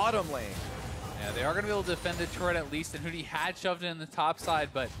their bottom lane. Yeah, they are going to be able to defend the turret at least, and Huni had shoved it in the top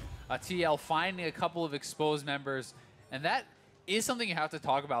side, but TL finding a couple of exposed members, and that is something you have to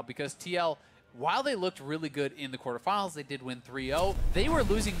talk about because TL, while they looked really good in the quarterfinals, they did win 3-0, they were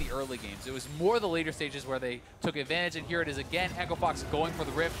losing the early games. It was more the later stages where they took advantage, and here it is again, Echo Fox going for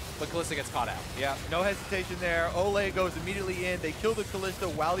the Rift, but Kalista gets caught out. Yeah, no hesitation there. Olleh goes immediately in. They kill the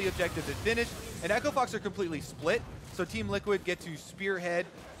Kalista while the objective is finished, and Echo Fox are completely split, so Team Liquid get to spearhead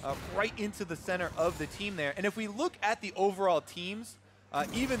right into the center of the team there. And if we look at the overall teams,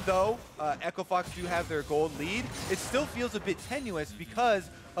 even though Echo Fox do have their gold lead, it still feels a bit tenuous because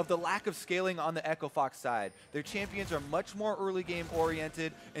of the lack of scaling on the Echo Fox side. Their champions are much more early game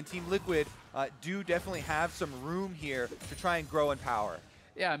oriented, and Team Liquid do definitely have some room here to try and grow in power.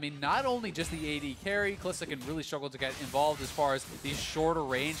 Yeah, I mean, not only just the AD carry, Kalista can really struggle to get involved as far as the shorter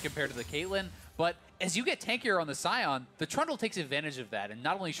range compared to the Caitlyn, but as you get tankier on the Sion, the Trundle takes advantage of that and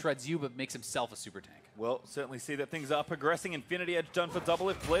not only shreds you, but makes himself a super tank. We'll certainly see that things are progressing. Infinity Edge done for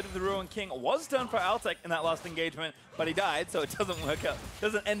Doublelift. Blade of the Ruin King was done for Altec in that last engagement, but he died, so it doesn't work out.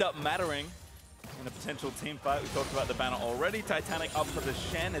 Doesn't end up mattering in a potential team fight. We talked about the banner already. Titanic up for the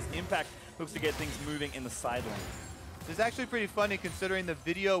Shen as Impact looks to get things moving in the side lane. It's actually pretty funny considering the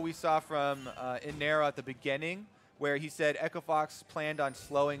video we saw from Inero at the beginning, where he said Echo Fox planned on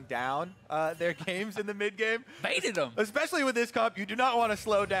slowing down their games in the mid game. Baited them. Especially with this comp, you do not want to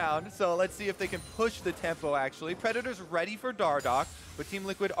slow down. So let's see if they can push the tempo, actually. Predator's ready for Dardoch, but Team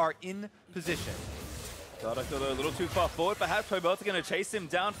Liquid are in position. Dardoch got a little too far forward. Perhaps Pobelter going to chase him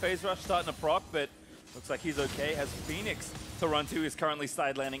down. Phase Rush starting to proc, but looks like he's okay. Has Fenix to run to. Is currently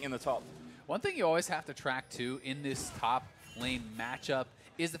side landing in the top. One thing you always have to track, too, in this top lane matchup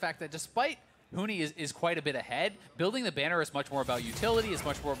is the fact that despite Huni is quite a bit ahead, building the banner is much more about utility, is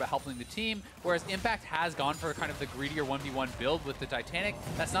much more about helping the team, whereas Impact has gone for kind of the greedier 1v1 build with the Titanic.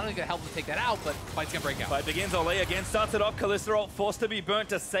 That's not only going to help them take that out, but fight's going to break out. Fight begins. Olleh again starts it off. Kalista ult forced to be burnt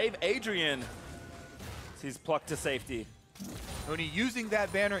to save Adrian. He's plucked to safety. Huni using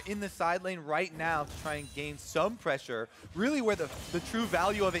that banner in the side lane right now to try and gain some pressure. Really where the true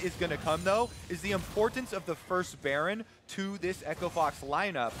value of it is going to come, though, is the importance of the first Baron to this Echo Fox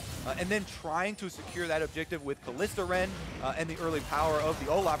lineup, and then trying to secure that objective with Kalista Ren and the early power of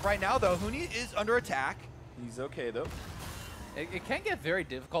the Olaf. Right now, though, Huni is under attack. He's okay, though. It can get very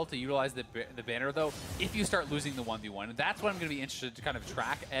difficult to utilize the banner, though, if you start losing the 1v1. And that's what I'm going to be interested to kind of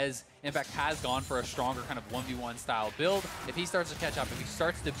track, as Impact has gone for a stronger kind of 1v1 style build. If he starts to catch up, if he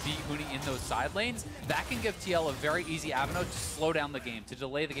starts to beat Huni in those side lanes, that can give TL a very easy avenue to slow down the game, to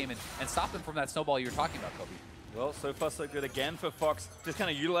delay the game, and stop them from that snowball you were talking about, Kobe. Well, so far so good again for Fox, just kind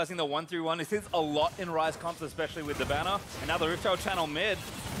of utilizing the 1-3-1. He sees a lot in Ryze comps, especially with the banner. And now the Rift Trail channel mid.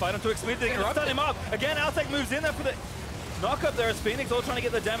 Fight onto Xmithie, they're going to stun him up. Again, Altec moves in there for the knock up there as Fenix, all trying to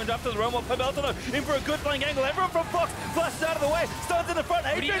get the damage after the roam. Pobelter in for a good flank angle. Everyone from Fox flashes out of the way, starts in the front.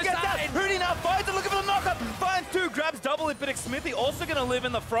 Adrian gets out. Huni now finds it, looking for the knock-up. Finds two, grabs Doublelift, but Xmithie also going to live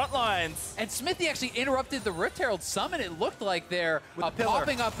in the front lines. And Xmithie actually interrupted the Rift Herald summon, it looked like there.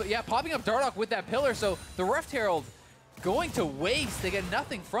 Popping up Dardoch with that pillar. So the Rift Herald going to waste. They get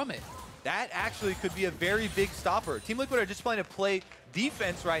nothing from it. That actually could be a very big stopper. Team Liquid are just playing to play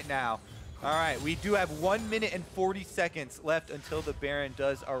defense right now. All right, we do have 1 minute and 40 seconds left until the Baron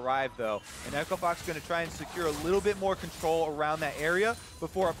does arrive, though. And Echo Fox is going to try and secure a little bit more control around that area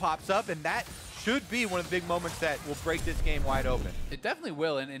before it pops up, and that should be one of the big moments that will break this game wide open. It definitely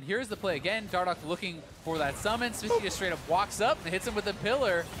will, and here's the play again. Dardoch looking for that summon. Xmithie just straight up walks up and hits him with the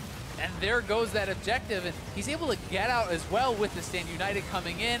pillar, and there goes that objective, and he's able to get out as well with the Stand United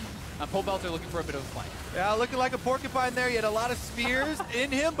coming in. Pobelter looking for a bit of a flank. Yeah, looking like a porcupine there. He had a lot of spears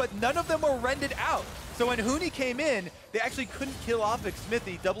in him, but none of them were rendered out. So when Huni came in, they actually couldn't kill off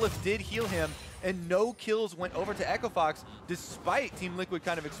Xmithie. Doublelift did heal him, and no kills went over to Echo Fox, despite Team Liquid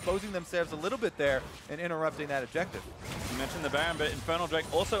kind of exposing themselves a little bit there and interrupting that objective. You mentioned the Baron, but Infernal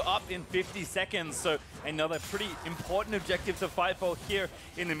Drake also up in 50 seconds, so another pretty important objective to fight for here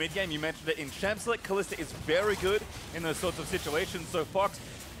in the mid game. You mentioned it in Champ Select. Kalista is very good in those sorts of situations, so Fox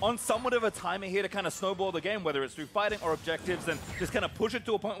on somewhat of a timer here to kind of snowball the game, whether it's through fighting or objectives, and just kind of push it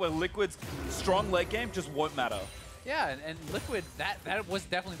to a point where Liquid's strong late game just won't matter. Yeah, and Liquid, that was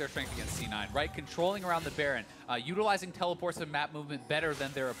definitely their strength against C9, right? Controlling around the Baron, utilizing teleports and map movement better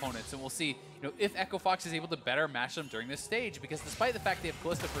than their opponents. And we'll see, if Echo Fox is able to better match them during this stage, because despite the fact they have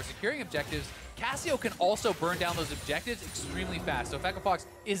Kalista for securing objectives, Cassio can also burn down those objectives extremely fast. So if Echo Fox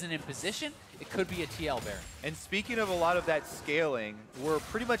isn't in position, it could be a TL Baron. And speaking of a lot of that scaling, we're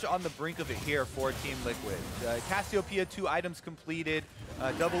pretty much on the brink of it here for Team Liquid. Cassiopeia, 2 items completed.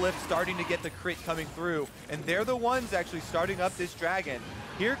 Doublelift starting to get the crit coming through. And they're the ones actually starting up this dragon.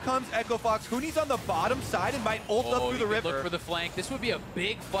 Here comes Echo Fox. Huni's on the bottom side and might might ult up through the river. Look for the flank. This would be a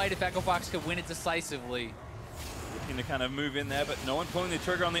big fight if Echo Fox could win it decisively. Looking to kind of move in there, but no one pulling the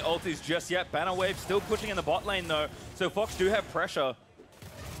trigger on the ultis just yet. Banner Wave still pushing in the bot lane though, so Fox do have pressure.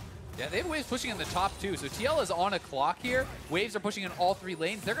 Yeah, they have Waves pushing in the top too, so TL is on a clock here. Waves are pushing in all 3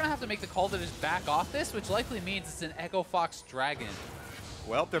 lanes. They're going to have to make the call to just back off this, which likely means it's an Echo Fox Dragon.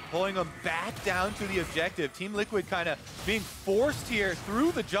 Well, they're pulling them back down to the objective. Team Liquid kind of being forced here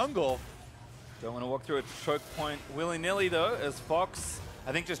through the jungle. Don't want to walk through a choke point willy-nilly though, as Fox,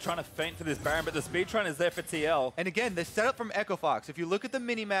 I think, just trying to feint for this Baron, but the speed run is there for TL. And again, the setup from Echo Fox, if you look at the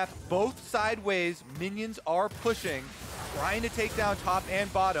minimap, both sideways minions are pushing, trying to take down top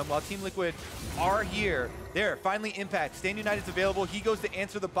and bottom, while Team Liquid are here. There, finally Impact. Stand United's available. He goes to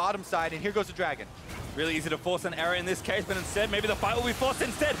answer the bottom side, and here goes the Dragon. Really easy to force an area in this case, but instead, maybe the fight will be forced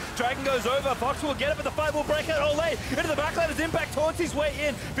instead. Dragon goes over, Fox will get it, but the fight will break out. Olleh into the backline as Impact taunts his way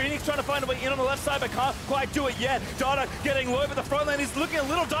in. Fenix trying to find a way in on the left side, but can't quite do it yet. Dardoch getting low, but the front lane is looking a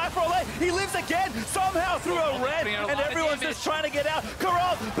little dire for Olleh. He lives again, somehow through a red, and everyone's just trying to get out.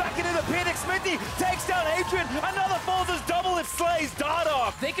 Corral back into the pin. Xmithie takes down Adrian. Another falls as Doublelift slays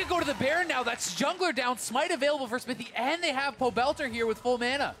Dardoch. They could go to the Baron now. That's jungler down, smite available for Xmithie, and they have Pobelter here with full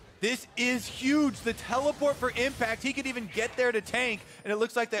mana. This is huge. The teleport for Impact. He could even get there to tank, and it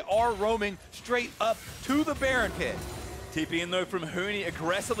looks like they are roaming straight up to the Baron pit. TP in though from Huni,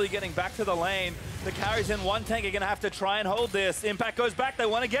 aggressively getting back to the lane. The carries in one tank are going to have to try and hold this. Impact goes back, they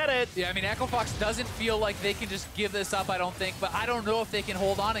want to get it. Yeah, I mean, Echo Fox doesn't feel like they can just give this up, I don't think, but I don't know if they can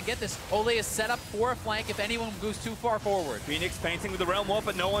hold on and get this. Olleh is set up for a flank if anyone goes too far forward. Fenix painting with the Realm Warp,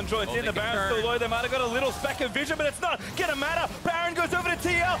 but no one joins in. The Baron's still low. They might have got a little speck of vision, but it's not gonna matter. Baron goes over to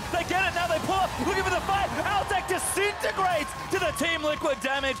TL. They get it now. They pull up, looking for the fight. Altec disintegrates to the Team Liquid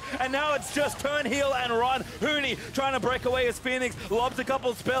damage, and now it's just turn, heal, and run. Huni trying to break away as Fenix lobs a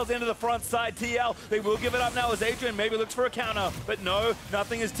couple spells into the front side. TL, they will give it up now as Adrian maybe looks for a counter, but no,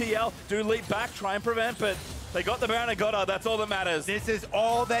 nothing is TL. Do leap back, try and prevent, but they got the Baron and got her. That's all that matters. This is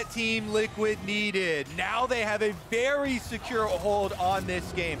all that Team Liquid needed. Now they have a very secure hold on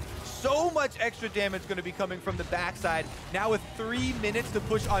this game. So much extra damage going to be coming from the backside. Now with 3 minutes to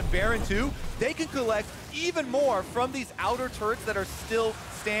push on Baron 2, they can collect even more from these outer turrets that are still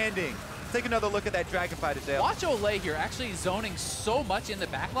standing. Take another look at that dragon fight, Azale. Watch Olleh here actually zoning so much in the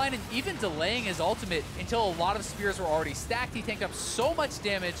backline and even delaying his ultimate until a lot of spears were already stacked. He tanked up so much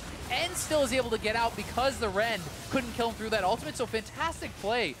damage and still is able to get out because the Ren couldn't kill him through that ultimate. So fantastic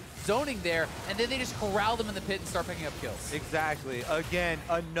play zoning there, and then they just corral them in the pit and start picking up kills. Exactly. Again,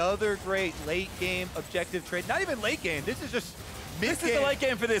 another great late game objective trade. Not even late game. This is just This is the late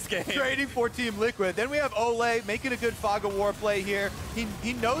game for this game. Trading for Team Liquid. Then we have Olleh making a good Fog of War play here.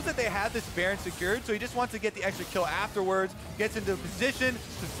 He knows that they have this Baron secured, so he just wants to get the extra kill afterwards. Gets into a position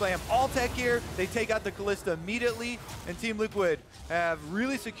to slam Altec here. They take out the Kalista immediately, and Team Liquid have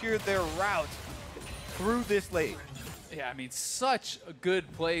really secured their route through this late. Yeah, I mean, such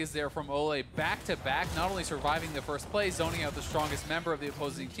good plays there from Olleh back-to-back, not only surviving the first play, zoning out the strongest member of the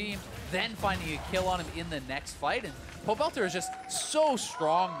opposing team, then finding a kill on him in the next fight. And Pobelter is just so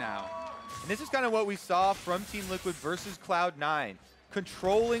strong now. And this is kind of what we saw from Team Liquid versus Cloud9.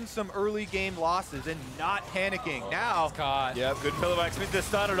 Controlling some early game losses and not panicking. Now, caught. Yep, good pillar by Xmithie to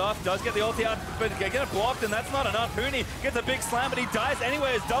start it off. Does get the ulti out, but get it blocked, and that's not enough. Huni gets a big slam, but he dies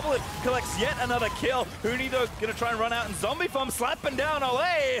anyway as Doublelift collects yet another kill. Huni, though, gonna try and run out in zombie form, slapping down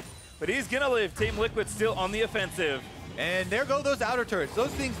Olleh, but he's gonna live. Team Liquid still on the offensive. And there go those outer turrets.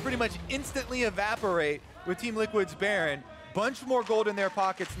 Those things pretty much instantly evaporate with Team Liquid's Baron. Bunch more gold in their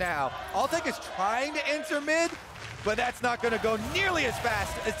pockets now. Altec is trying to enter mid, but that's not going to go nearly as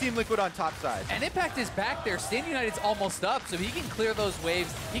fast as Team Liquid on top side. And Impact is back there. Stand United's almost up, so he can clear those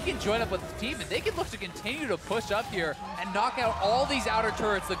waves. He can join up with the team, and they can look to continue to push up here and knock out all these outer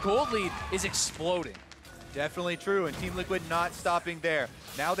turrets. The gold lead is exploding. Definitely true, and Team Liquid not stopping there.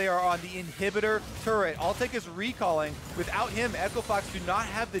 Now they are on the inhibitor turret. Altec is recalling. Without him, Echo Fox do not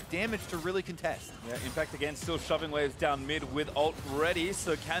have the damage to really contest. Yeah, Impact again still shoving waves down mid with ult ready,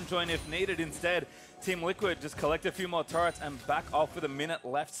 so can join if needed. Instead, Team Liquid just collect a few more turrets and back off with a minute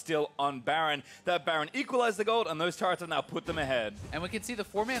left still on Baron. That Baron equalized the gold, and those turrets have now put them ahead. And we can see the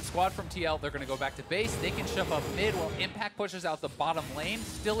 4-man squad from TL. They're going to go back to base. They can shove up mid while Impact pushes out the bottom lane,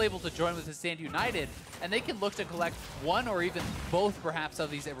 still able to join with the Stand United, and they can look to collect one or even both, perhaps, of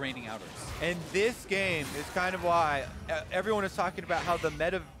these reigning outers. And this game is kind of why everyone is talking about how the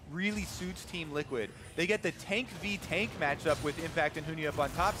meta really suits Team Liquid. They get the tank v tank matchup with Impact and Huni up on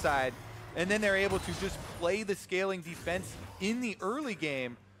top side, and then they're able to just play the scaling defense in the early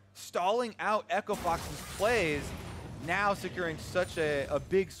game, stalling out Echo Fox's plays, now securing such a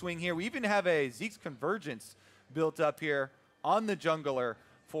big swing here. We even have a Zeke's Convergence built up here on the jungler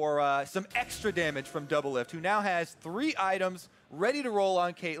for some extra damage from Doublelift, who now has 3 items ready to roll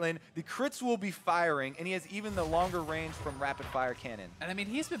on Caitlyn. The crits will be firing, and he has even the longer range from rapid fire cannon. And I mean,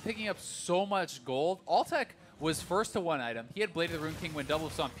 he's been picking up so much gold. Altec was first to 1 item. He had Blade of the Rune King when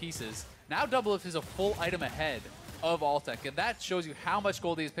Doublelift's on pieces. Now Doublelift is a full item ahead of Altec, and that shows you how much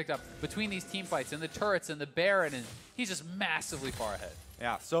gold he's picked up between these team fights and the turrets and the Baron, and he's just massively far ahead.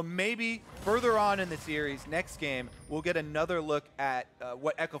 Yeah, so maybe further on in the series, next game, we'll get another look at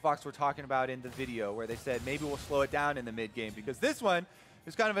what Echo Fox were talking about in the video, where they said maybe we'll slow it down in the mid game, because this one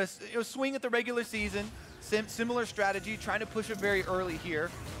is kind of a swing at the regular season, similar strategy, trying to push it very early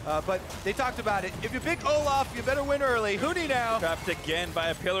here. But they talked about it. If you pick Olaf, you better win early. Huni now. Trapped again by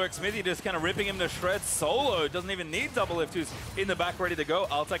a pillar. Xmithie just kind of ripping him to shreds solo. Doesn't even need Doublelift, who's in the back ready to go.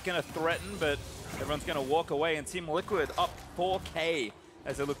 Altec going to threaten, but everyone's going to walk away, and Team Liquid up 4K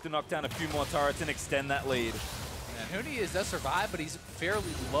as they look to knock down a few more turrets and extend that lead. And Huni does survive, but he's fairly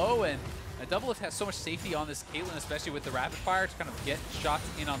low, and Doublelift has so much safety on this Caitlyn, especially with the rapid fire, to kind of get shots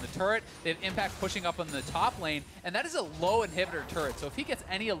in on the turret. They have Impact pushing up on the top lane, and that is a low inhibitor turret. So if he gets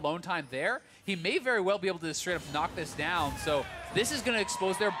any alone time there, he may very well be able to straight up knock this down. So this is going to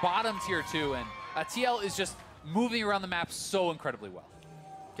expose their bottom tier 2, and TL is just moving around the map so incredibly well.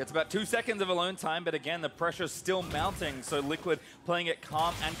 Gets about 2 seconds of alone time, but again, the pressure's still mounting, so Liquid playing it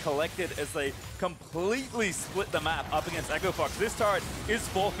calm and collected as they completely split the map up against Echo Fox. This turret is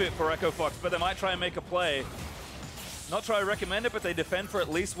forfeit for Echo Fox, but they might try and make a play. Not sure I recommend it, but they defend for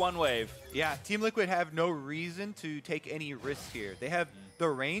at least 1 wave. Yeah, Team Liquid have no reason to take any risks here. They have the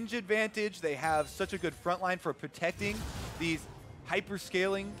range advantage. They have such a good front line for protecting these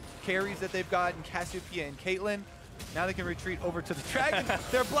hyper-scaling carries that they've got in Cassiopeia and Caitlyn. Now they can retreat over to the Dragon.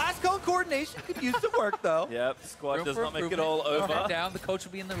 Their blast cone coordination could use some work, though. Yep, squad does not make it all over. Head down, the coach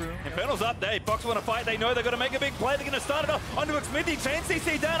will be in the room. Infernal's up there. Fox want to fight. They know they're going to make a big play. They're going to start it off onto Xmithie. Chain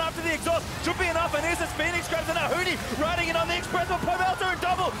CC down after the exhaust. Should be enough. And here's this Fenix grabs it now. Huni riding in on the Express with Pobelter and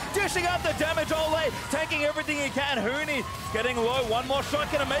double. Dishing out the damage. Olleh tanking everything he can. Huni getting low. 1 more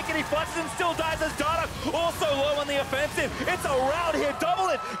shot. Going to make it. He flashes and still dies as Dardoch also low on the offensive. It's a rout here.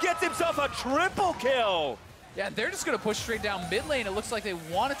 Doublelift gets himself a triple kill. Yeah, they're just going to push straight down mid lane. It looks like they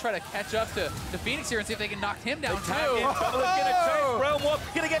want to try to catch up to Fenix here and see if they can knock him down too. Doublelift going to chase.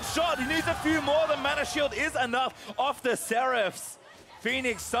 Braum going to get shot. He needs a few more. The mana shield is enough off the Seraphs.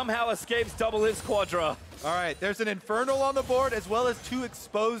 Fenix somehow escapes Doublelift's Quadra. All right, there's an Infernal on the board, as well as 2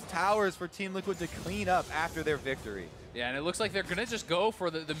 exposed towers for Team Liquid to clean up after their victory. Yeah, and it looks like they're going to just go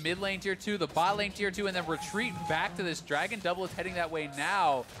for the mid lane tier 2, the bot lane tier 2, and then retreat back to this Dragon. Doublelift heading that way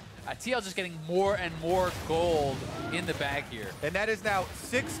now. TL just getting more and more gold in the bag here. And that is now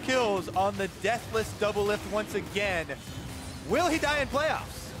 6 kills on the deathless Doublelift once again. Will he die in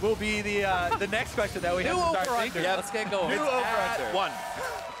playoffs? Will be the next question that we have to start thinking. Yeah, let's get going. New over-under. 1.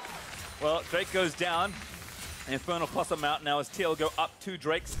 Well, Drake goes down. Infernal plus a Mountain now as TL go up 2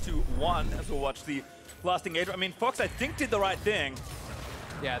 Drakes to 1 as we'll watch the last engagement. I mean, Fox, I think, did the right thing.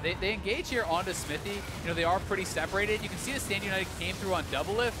 Yeah, they engage here onto Xmithie. You know, they are pretty separated. You can see the Stand United came through on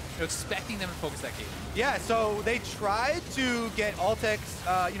Doublelift, expecting them to focus that game. Yeah, so they tried to get Altec's,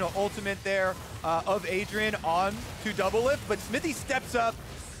 ultimate there of Adrian on to Doublelift, but Xmithie steps up.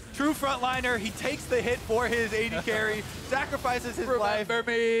 True frontliner, he takes the hit for his AD carry, sacrifices his life.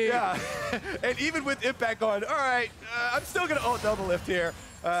 Remember me. Yeah, and even with Impact going, all right, I'm still going to ult Doublelift here.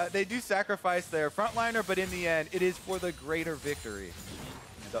 They do sacrifice their frontliner, but in the end, it is for the greater victory.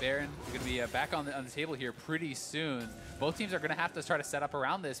 Baron going to be back on the table here pretty soon. Both teams are going to have to try to set up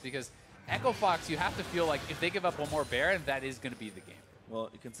around this because Echo Fox, you have to feel like if they give up 1 more Baron, that is going to be the game. Well,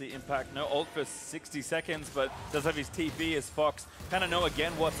 you can see Impact, no ult for 60 seconds, but does have his TP as Fox kind of know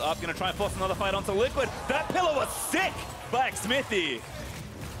again what's up. Going to try and force another fight onto Liquid. That pillar was sick by Xmithie.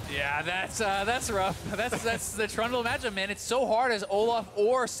 Yeah, that's rough. That's the Trundle matchup, man. It's so hard as Olaf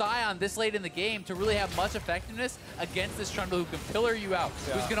or Sion this late in the game to really have much effectiveness against this Trundle who can pillar you out,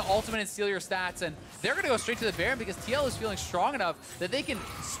 who's going to ultimate and steal your stats, and they're going to go straight to the Baron because TL is feeling strong enough that they can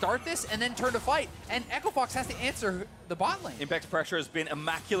start this and then turn to fight, and Echo Fox has to answer the bot lane. Impact's pressure has been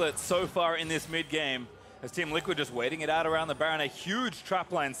immaculate so far in this mid-game as Team Liquid just waiting it out around the Baron. A huge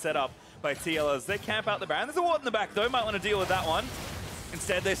trap line set up by TL as they camp out the Baron. There's a ward in the back though, might want to deal with that one.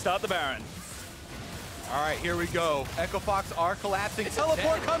 Instead, they start the Baron. All right, here we go. Echo Fox are collapsing.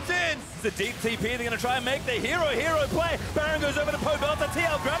 Teleport comes in. It's a deep TP. They're going to try and make the hero play. Baron goes over to Pobelter.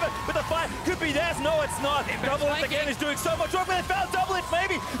 TL grab it, but the fight could be theirs. No, it's not. Doublelift again is doing so much work, but they found Doublelift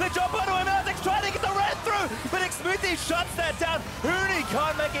maybe. They jump onto him. Altec's trying to get the red through, but Xmithie shuts that down. Huni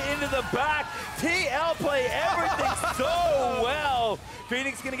can't make it into the back. TL play everything so well.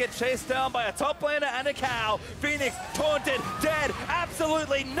 Fenix gonna get chased down by a top laner and a cow. Fenix taunted, dead,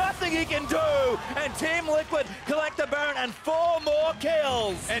 absolutely nothing he can do. And Team Liquid collect the Baron and 4 more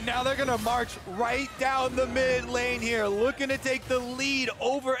kills. And now they're gonna march right down the mid lane here, looking to take the lead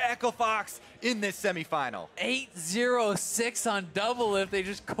over Echo Fox in this semifinal. 8-0-6 on Doublelift. They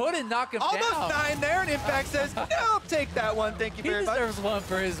just couldn't knock him down. Almost 9 there, and Impact says, no, take that one. Thank you very much. He deserves one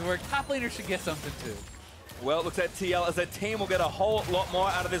for his work. Top laner should get something too. Well, it looks like TL as a team will get a whole lot more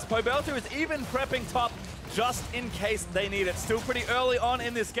out of this. Pobelter is even prepping top just in case they need it. Still pretty early on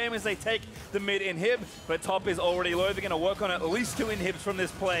in this game as they take the mid inhib, but top is already low. They're going to work on at least 2 inhibs from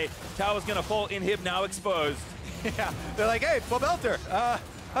this play. Tower's going to fall, inhib now exposed. Yeah, they're like, hey, Pobelter,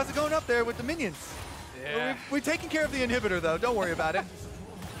 how's it going up there with the minions? Yeah. We've taken care of the inhibitor, though. Don't worry about it.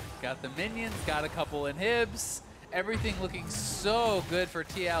 Got the minions, got a couple inhibs. Everything looking so good for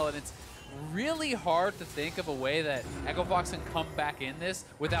TL, and it's really hard to think of a way that Echo Fox can come back in this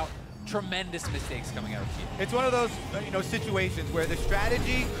without tremendous mistakes coming out of team. It's one of those situations where the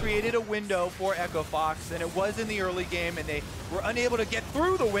strategy created a window for Echo Fox, and it was in the early game, and they were unable to get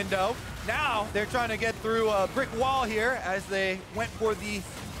through the window. Now they're trying to get through a brick wall here as they went for the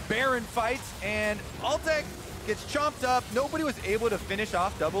Baron fights, and Altec gets chomped up. Nobody was able to finish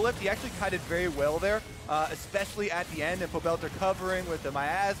off Doublelift. He actually kited very well there, especially at the end, and Pobelter covering with the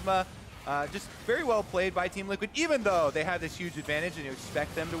miasma. Just very well played by Team Liquid, even though they have this huge advantage and you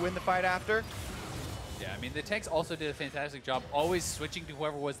expect them to win the fight after. Yeah, I mean, the tanks also did a fantastic job always switching to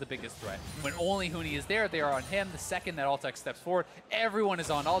whoever was the biggest threat. When only Huni is there, they are on him. The second that Altec steps forward, everyone is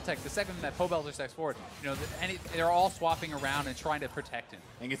on Altec. The second that Pobelter steps forward, they're all swapping around and trying to protect him.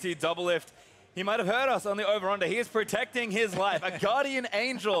 And you can see Doublelift. He might have heard us on the over-under. He is protecting his life. A Guardian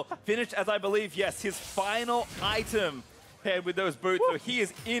Angel finished as I believe, yes, his final item paired with those boots. So he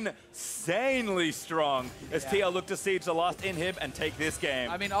is insanely strong as TL look to siege the last inhib and take this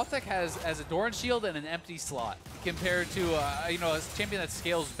game. I mean, Altec has a Doran shield and an empty slot compared to a champion that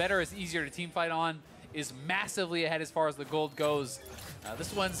scales better, is easier to team fight on, is massively ahead as far as the gold goes.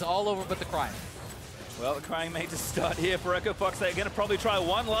 This one's all over but the crying. Well, the crying may just start here for Echo Fox. They're going to probably try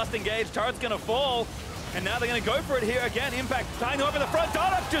one last engage. Turret's going to fall. And now they're going to go for it here again. Impact tying over the front.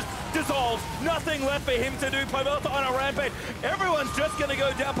 Dardoch just dissolves. Nothing left for him to do. Pobelter on a rampage. Everyone's just going to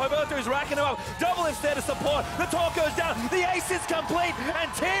go down. Pobelter is racking them up. Doublelift's there to support. The talk goes down. The ace is complete.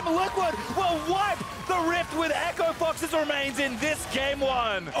 And Team Liquid will wipe the rift with Echo Fox's remains in this game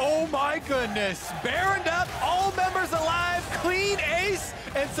 1. Oh my goodness. Baroned up. All members alive. Clean ace.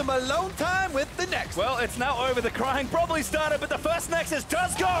 And some alone time with the Nexus. Well, it's now over. The crying probably started, but the first Nexus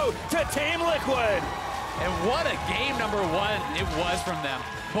does go to Team Liquid. And what a game number 1 it was from them.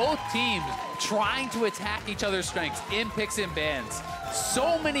 Both teams trying to attack each other's strengths in picks and bans.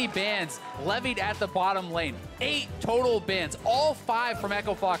 So many bans levied at the bottom lane. 8 total bans, all 5 from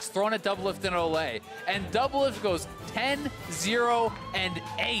Echo Fox thrown at Doublelift and Olleh. And Doublelift goes 10, 0, and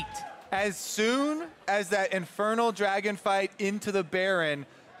 8. As soon as that Infernal Dragon fight into the Baron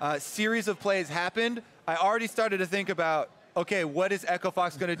series of plays happened, I already started to think about, okay, what is Echo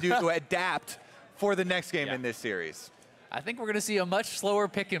Fox going to do to adapt for the next game in this series? I think we're going to see a much slower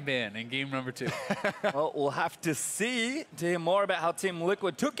pick and ban in game number 2. Well, we'll have to see to hear more about how Team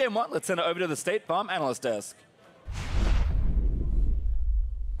Liquid took game 1. Let's send it over to the State Farm analyst desk.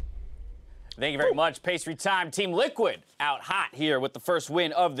 Thank you very much. Pastry time. Team Liquid out hot here with the first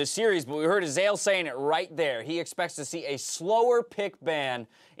win of the series, but we heard Azale saying it right there. He expects to see a slower pick ban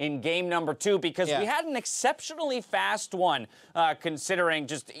in game number 2 because we had an exceptionally fast one considering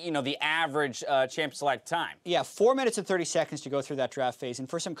just, the average champ select time. Yeah, 4 minutes and 30 seconds to go through that draft phase. And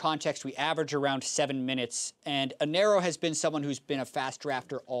for some context, we average around 7 minutes. And Anero has been someone who's been a fast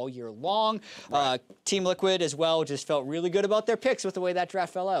drafter all year long. Right. Team Liquid as well just felt really good about their picks with the way that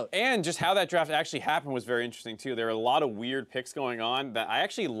draft fell out. And just how that draft actually happened was very interesting too. There were a lot of weird picks going on that I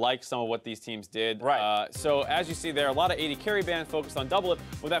actually like some of what these teams did. Right. So as you see there, a lot of AD carry bans focused on Doublelift.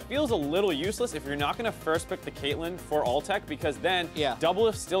 Well, that feels a little useless if you're not going to first pick the Caitlyn for Altec, because then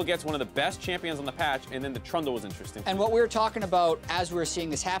Doublelift still gets one of the best champions on the patch, and then the Trundle was interesting. And what we were talking about as we were seeing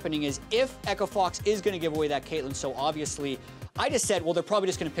this happening is if Echo Fox is going to give away that Caitlyn so obviously, I just said, well, they're probably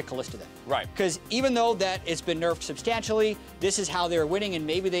just going to pick Kalista then. Right. Because even though that it's been nerfed substantially, this is how they're winning, and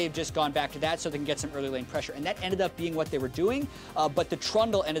maybe they've just gone back to that so they can get some early lane pressure. And that ended up being what they were doing, but the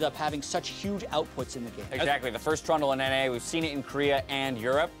Trundle ended up having such huge outputs in the game. Exactly. The first Trundle in NA, we've seen it in Korea and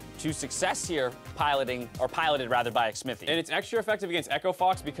Europe. To success here, piloted rather by Xmithie. And it's extra effective against Echo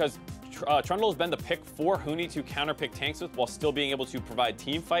Fox because Trundle has been the pick for Huni to counterpick tanks with while still being able to provide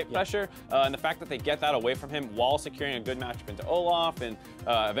team fight pressure. And the fact that they get that away from him while securing a good matchup into Olaf and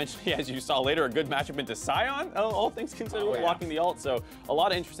eventually, as you saw later, a good matchup into Sion, all things considered, blocking the ult. So a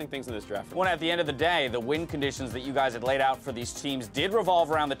lot of interesting things in this draft. Well, at the end of the day, the win conditions that you guys had laid out for these teams did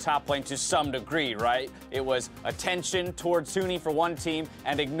revolve around the top lane to some degree, right? It was attention towards Huni for one team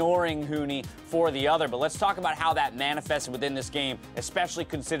and ignoring Huni for the other. But let's talk about how that manifested within this game, especially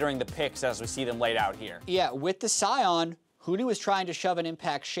considering the picks as we see them laid out here. Yeah, with the Sion, Huni was trying to shove an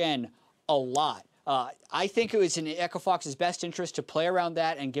impact Shen a lot. I think it was in Echo Fox's best interest to play around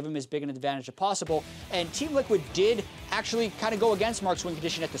that and give him as big an advantage as possible. And Team Liquid did actually kind of go against Mark's win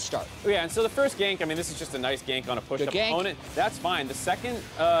condition at the start. Yeah, and so the first gank, I mean, this is just a nice gank on a push-up opponent. That's fine. The second,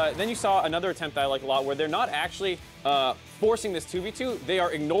 then you saw another attempt that I like a lot where they're not actually forcing this 2v2. They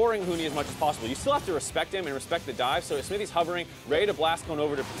are ignoring Huni as much as possible. You still have to respect him and respect the dive. So Xmithie's hovering, ready to blast going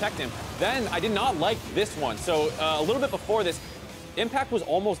over to protect him. Then I did not like this one. So a little bit before this, Impact was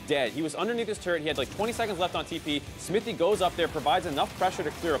almost dead. He was underneath his turret. He had like 20 seconds left on TP. Xmithie goes up there, provides enough pressure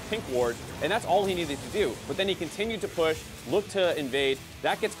to clear a pink ward, and that's all he needed to do. But then he continued to push, looked to invade.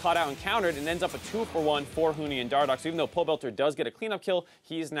 That gets caught out and countered and ends up a 2-for-1 for Huni and Dardoch. So even though Pobelter does get a cleanup kill,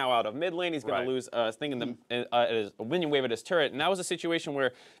 he's now out of mid lane. He's going to lose a thing in the a minion wave at his turret. And that was a situation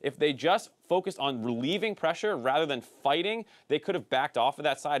where if they just focused on relieving pressure rather than fighting, they could have backed off of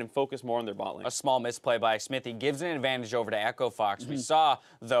that side and focused more on their bot lane. A small misplay by Xmithie gives an advantage over to Echo Fox. We saw,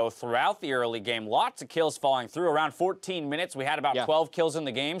 though, throughout the early game, lots of kills falling through. Around 14 minutes, we had about 12 kills in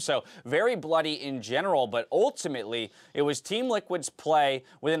the game, so very bloody in general. But ultimately, it was Team Liquid's play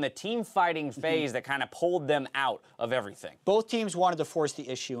within the team fighting phase that kind of pulled them out of everything. Both teams wanted to force the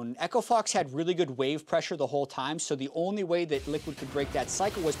issue, and Echo Fox had really good wave pressure the whole time, so the only way that Liquid could break that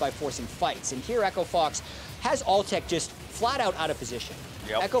cycle was by forcing fights. And here Echo Fox has Altec just flat out of position.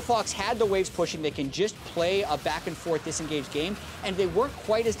 Echo Fox had the waves pushing. They can just play a back and forth disengaged game, and they weren't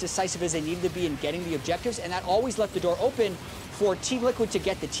quite as decisive as they needed to be in getting the objectives, and that always left the door open for Team Liquid to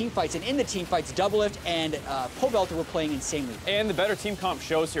get the team fights. And in the team fights, Doublelift and Pobelter were playing insanely. And the better team comp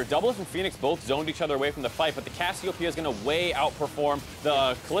shows here. Doublelift and Fenix both zoned each other away from the fight, but the Cassiopeia is going to way outperform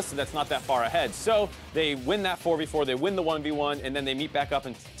the Kalista that's not that far ahead. So they win that 4v4, they win the 1v1, and then they meet back up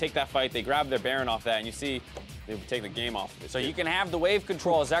and take that fight. They grab their Baron off that, and you see they take the game off. So you can have the wave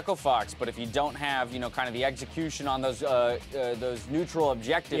control as Echo Fox, but if you don't have, you know, kind of the execution on those neutral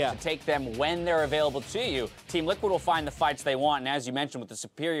objectives to take them when they're available to you, Team Liquid will find the fights they want. And as you mentioned, with the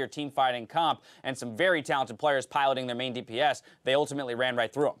superior team fighting comp and some very talented players piloting their main DPS, they ultimately ran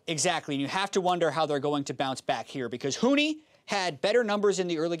right through them. Exactly, and you have to wonder how they're going to bounce back here, because Huni had better numbers in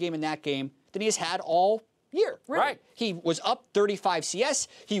the early game in that game than he has had all year. Really. He was up 35 CS.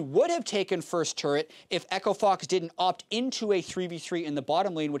 He would have taken first turret if Echo Fox didn't opt into a 3v3 in the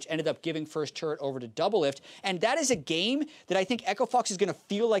bottom lane, which ended up giving first turret over to Doublelift. And that is a game that I think Echo Fox is going to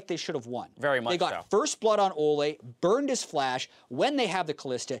feel like they should have won. Very much so. They got first blood on Olleh, burned his flash when they have the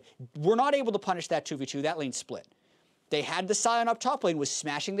Kalista. We're not able to punish that 2v2. That lane split. They had the Sion up top lane, was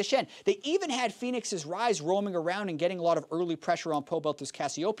smashing the Shen. They even had Fenix's Ryze roaming around and getting a lot of early pressure on Pobelter's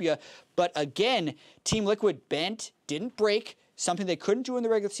Cassiopeia. But again, Team Liquid bent, didn't break, something they couldn't do in the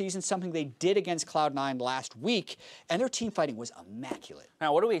regular season, something they did against Cloud9 last week, and their team fighting was immaculate.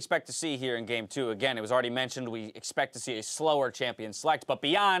 Now, what do we expect to see here in Game 2? Again, it was already mentioned we expect to see a slower champion select, but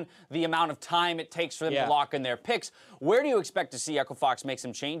beyond the amount of time it takes for them to lock in their picks, where do you expect to see Echo Fox make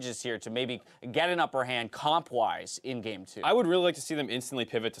some changes here to maybe get an upper hand comp-wise in Game 2? I would really like to see them instantly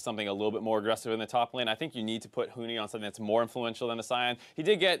pivot to something a little bit more aggressive in the top lane. I think you need to put Huni on something that's more influential than the Sion. He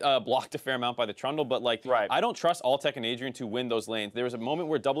did get blocked a fair amount by the Trundle, but like, I don't trust Altec and Adrian to win those lanes. There was a moment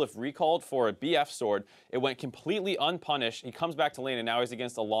where Doublelift recalled for a BF sword. It went completely unpunished. He comes back to lane, and now he's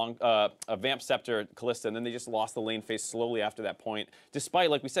against a Vamp Scepter Kalista, and then they just lost the lane phase slowly after that point, despite,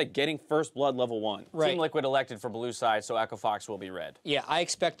 like we said, getting first blood level 1. Team Liquid elected for blue side, so Echo Fox will be red. Yeah, I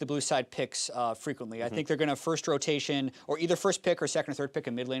expect the blue side picks frequently. I think they're going to first rotation, or either first pick or second or third pick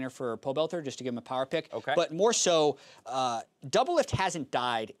a mid laner for Pobelter, just to give him a power pick. But more so, Doublelift hasn't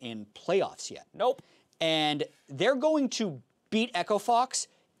died in playoffs yet. And they're going to beat Echo Fox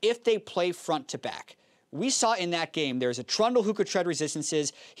if they play front to back. We saw in that game, there's a Trundle who could tread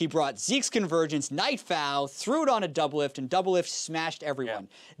resistances. He brought Zeke's Convergence, Nightfowl, threw it on a Doublelift, and Doublelift smashed everyone.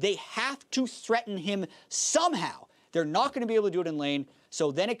 They have to threaten him somehow. They're not going to be able to do it in lane,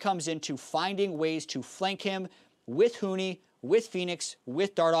 so then it comes into finding ways to flank him with Huni, with Fenix,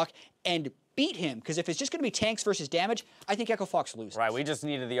 with Dardoch, and beat him, because if it's just going to be tanks versus damage, I think Echo Fox loses. Right, we just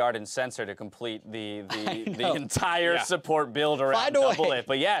needed the Ardent Sensor to complete the entire support build around Doublelift.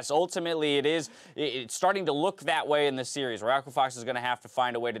 But yes, ultimately it's starting to look that way in this series, where Echo Fox is going to have to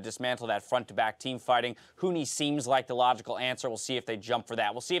find a way to dismantle that front-to-back team fighting. Huni seems like the logical answer. We'll see if they jump for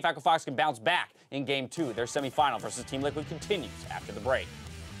that. We'll see if Echo Fox can bounce back in Game 2. Their semifinal versus Team Liquid continues after the break.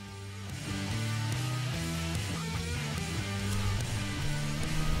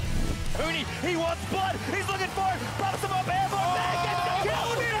 Huni, he wants blood. He's looking for it. Bumps him up, airborne there, gets the kill.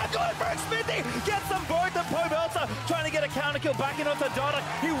 Not going for Xmithie. Gets them both. The Pobelter trying to get a counter kill back in onto Dardoch.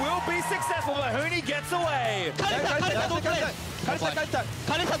 He will be successful, but Huni gets away. Kalista, no play.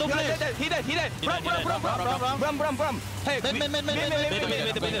 He dead. Braum. Hey, mid.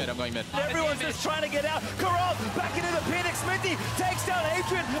 I'm going mid. Everyone's just trying to get out. Corral back into the pin. Xmithie takes down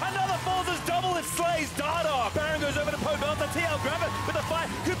Adrian. Another falls as Doublelift slays Dardoch. Baron goes over to Pobelter. TL grab it, but the fight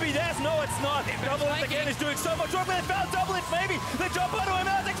could be theirs. No, it's not. Doublelift again is doing so much work, but they found Doublelift maybe. They jump onto him.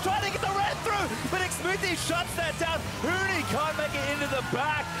 Altek's trying to get the red through, but Xmithie shuts that down. Huni can't make it into the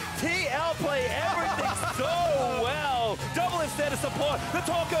back. TL play everything so well. Doublelift's there to support. The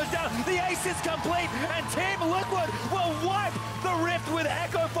talk goes down. The ace is complete, and Team Liquid will wipe the rift with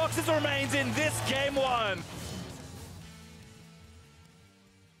Echo Fox's remains in this Game 1.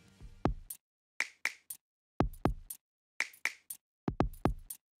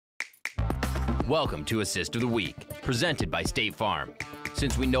 Welcome to Assist of the Week, presented by State Farm.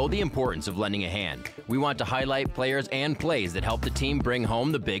 Since we know the importance of lending a hand, we want to highlight players and plays that help the team bring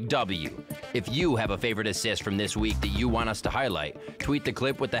home the big W. If you have a favorite assist from this week that you want us to highlight, tweet the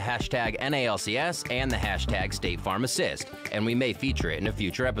clip with the hashtag NALCS and the hashtag State Farm Assist, and we may feature it in a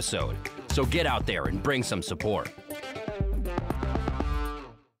future episode. So get out there and bring some support.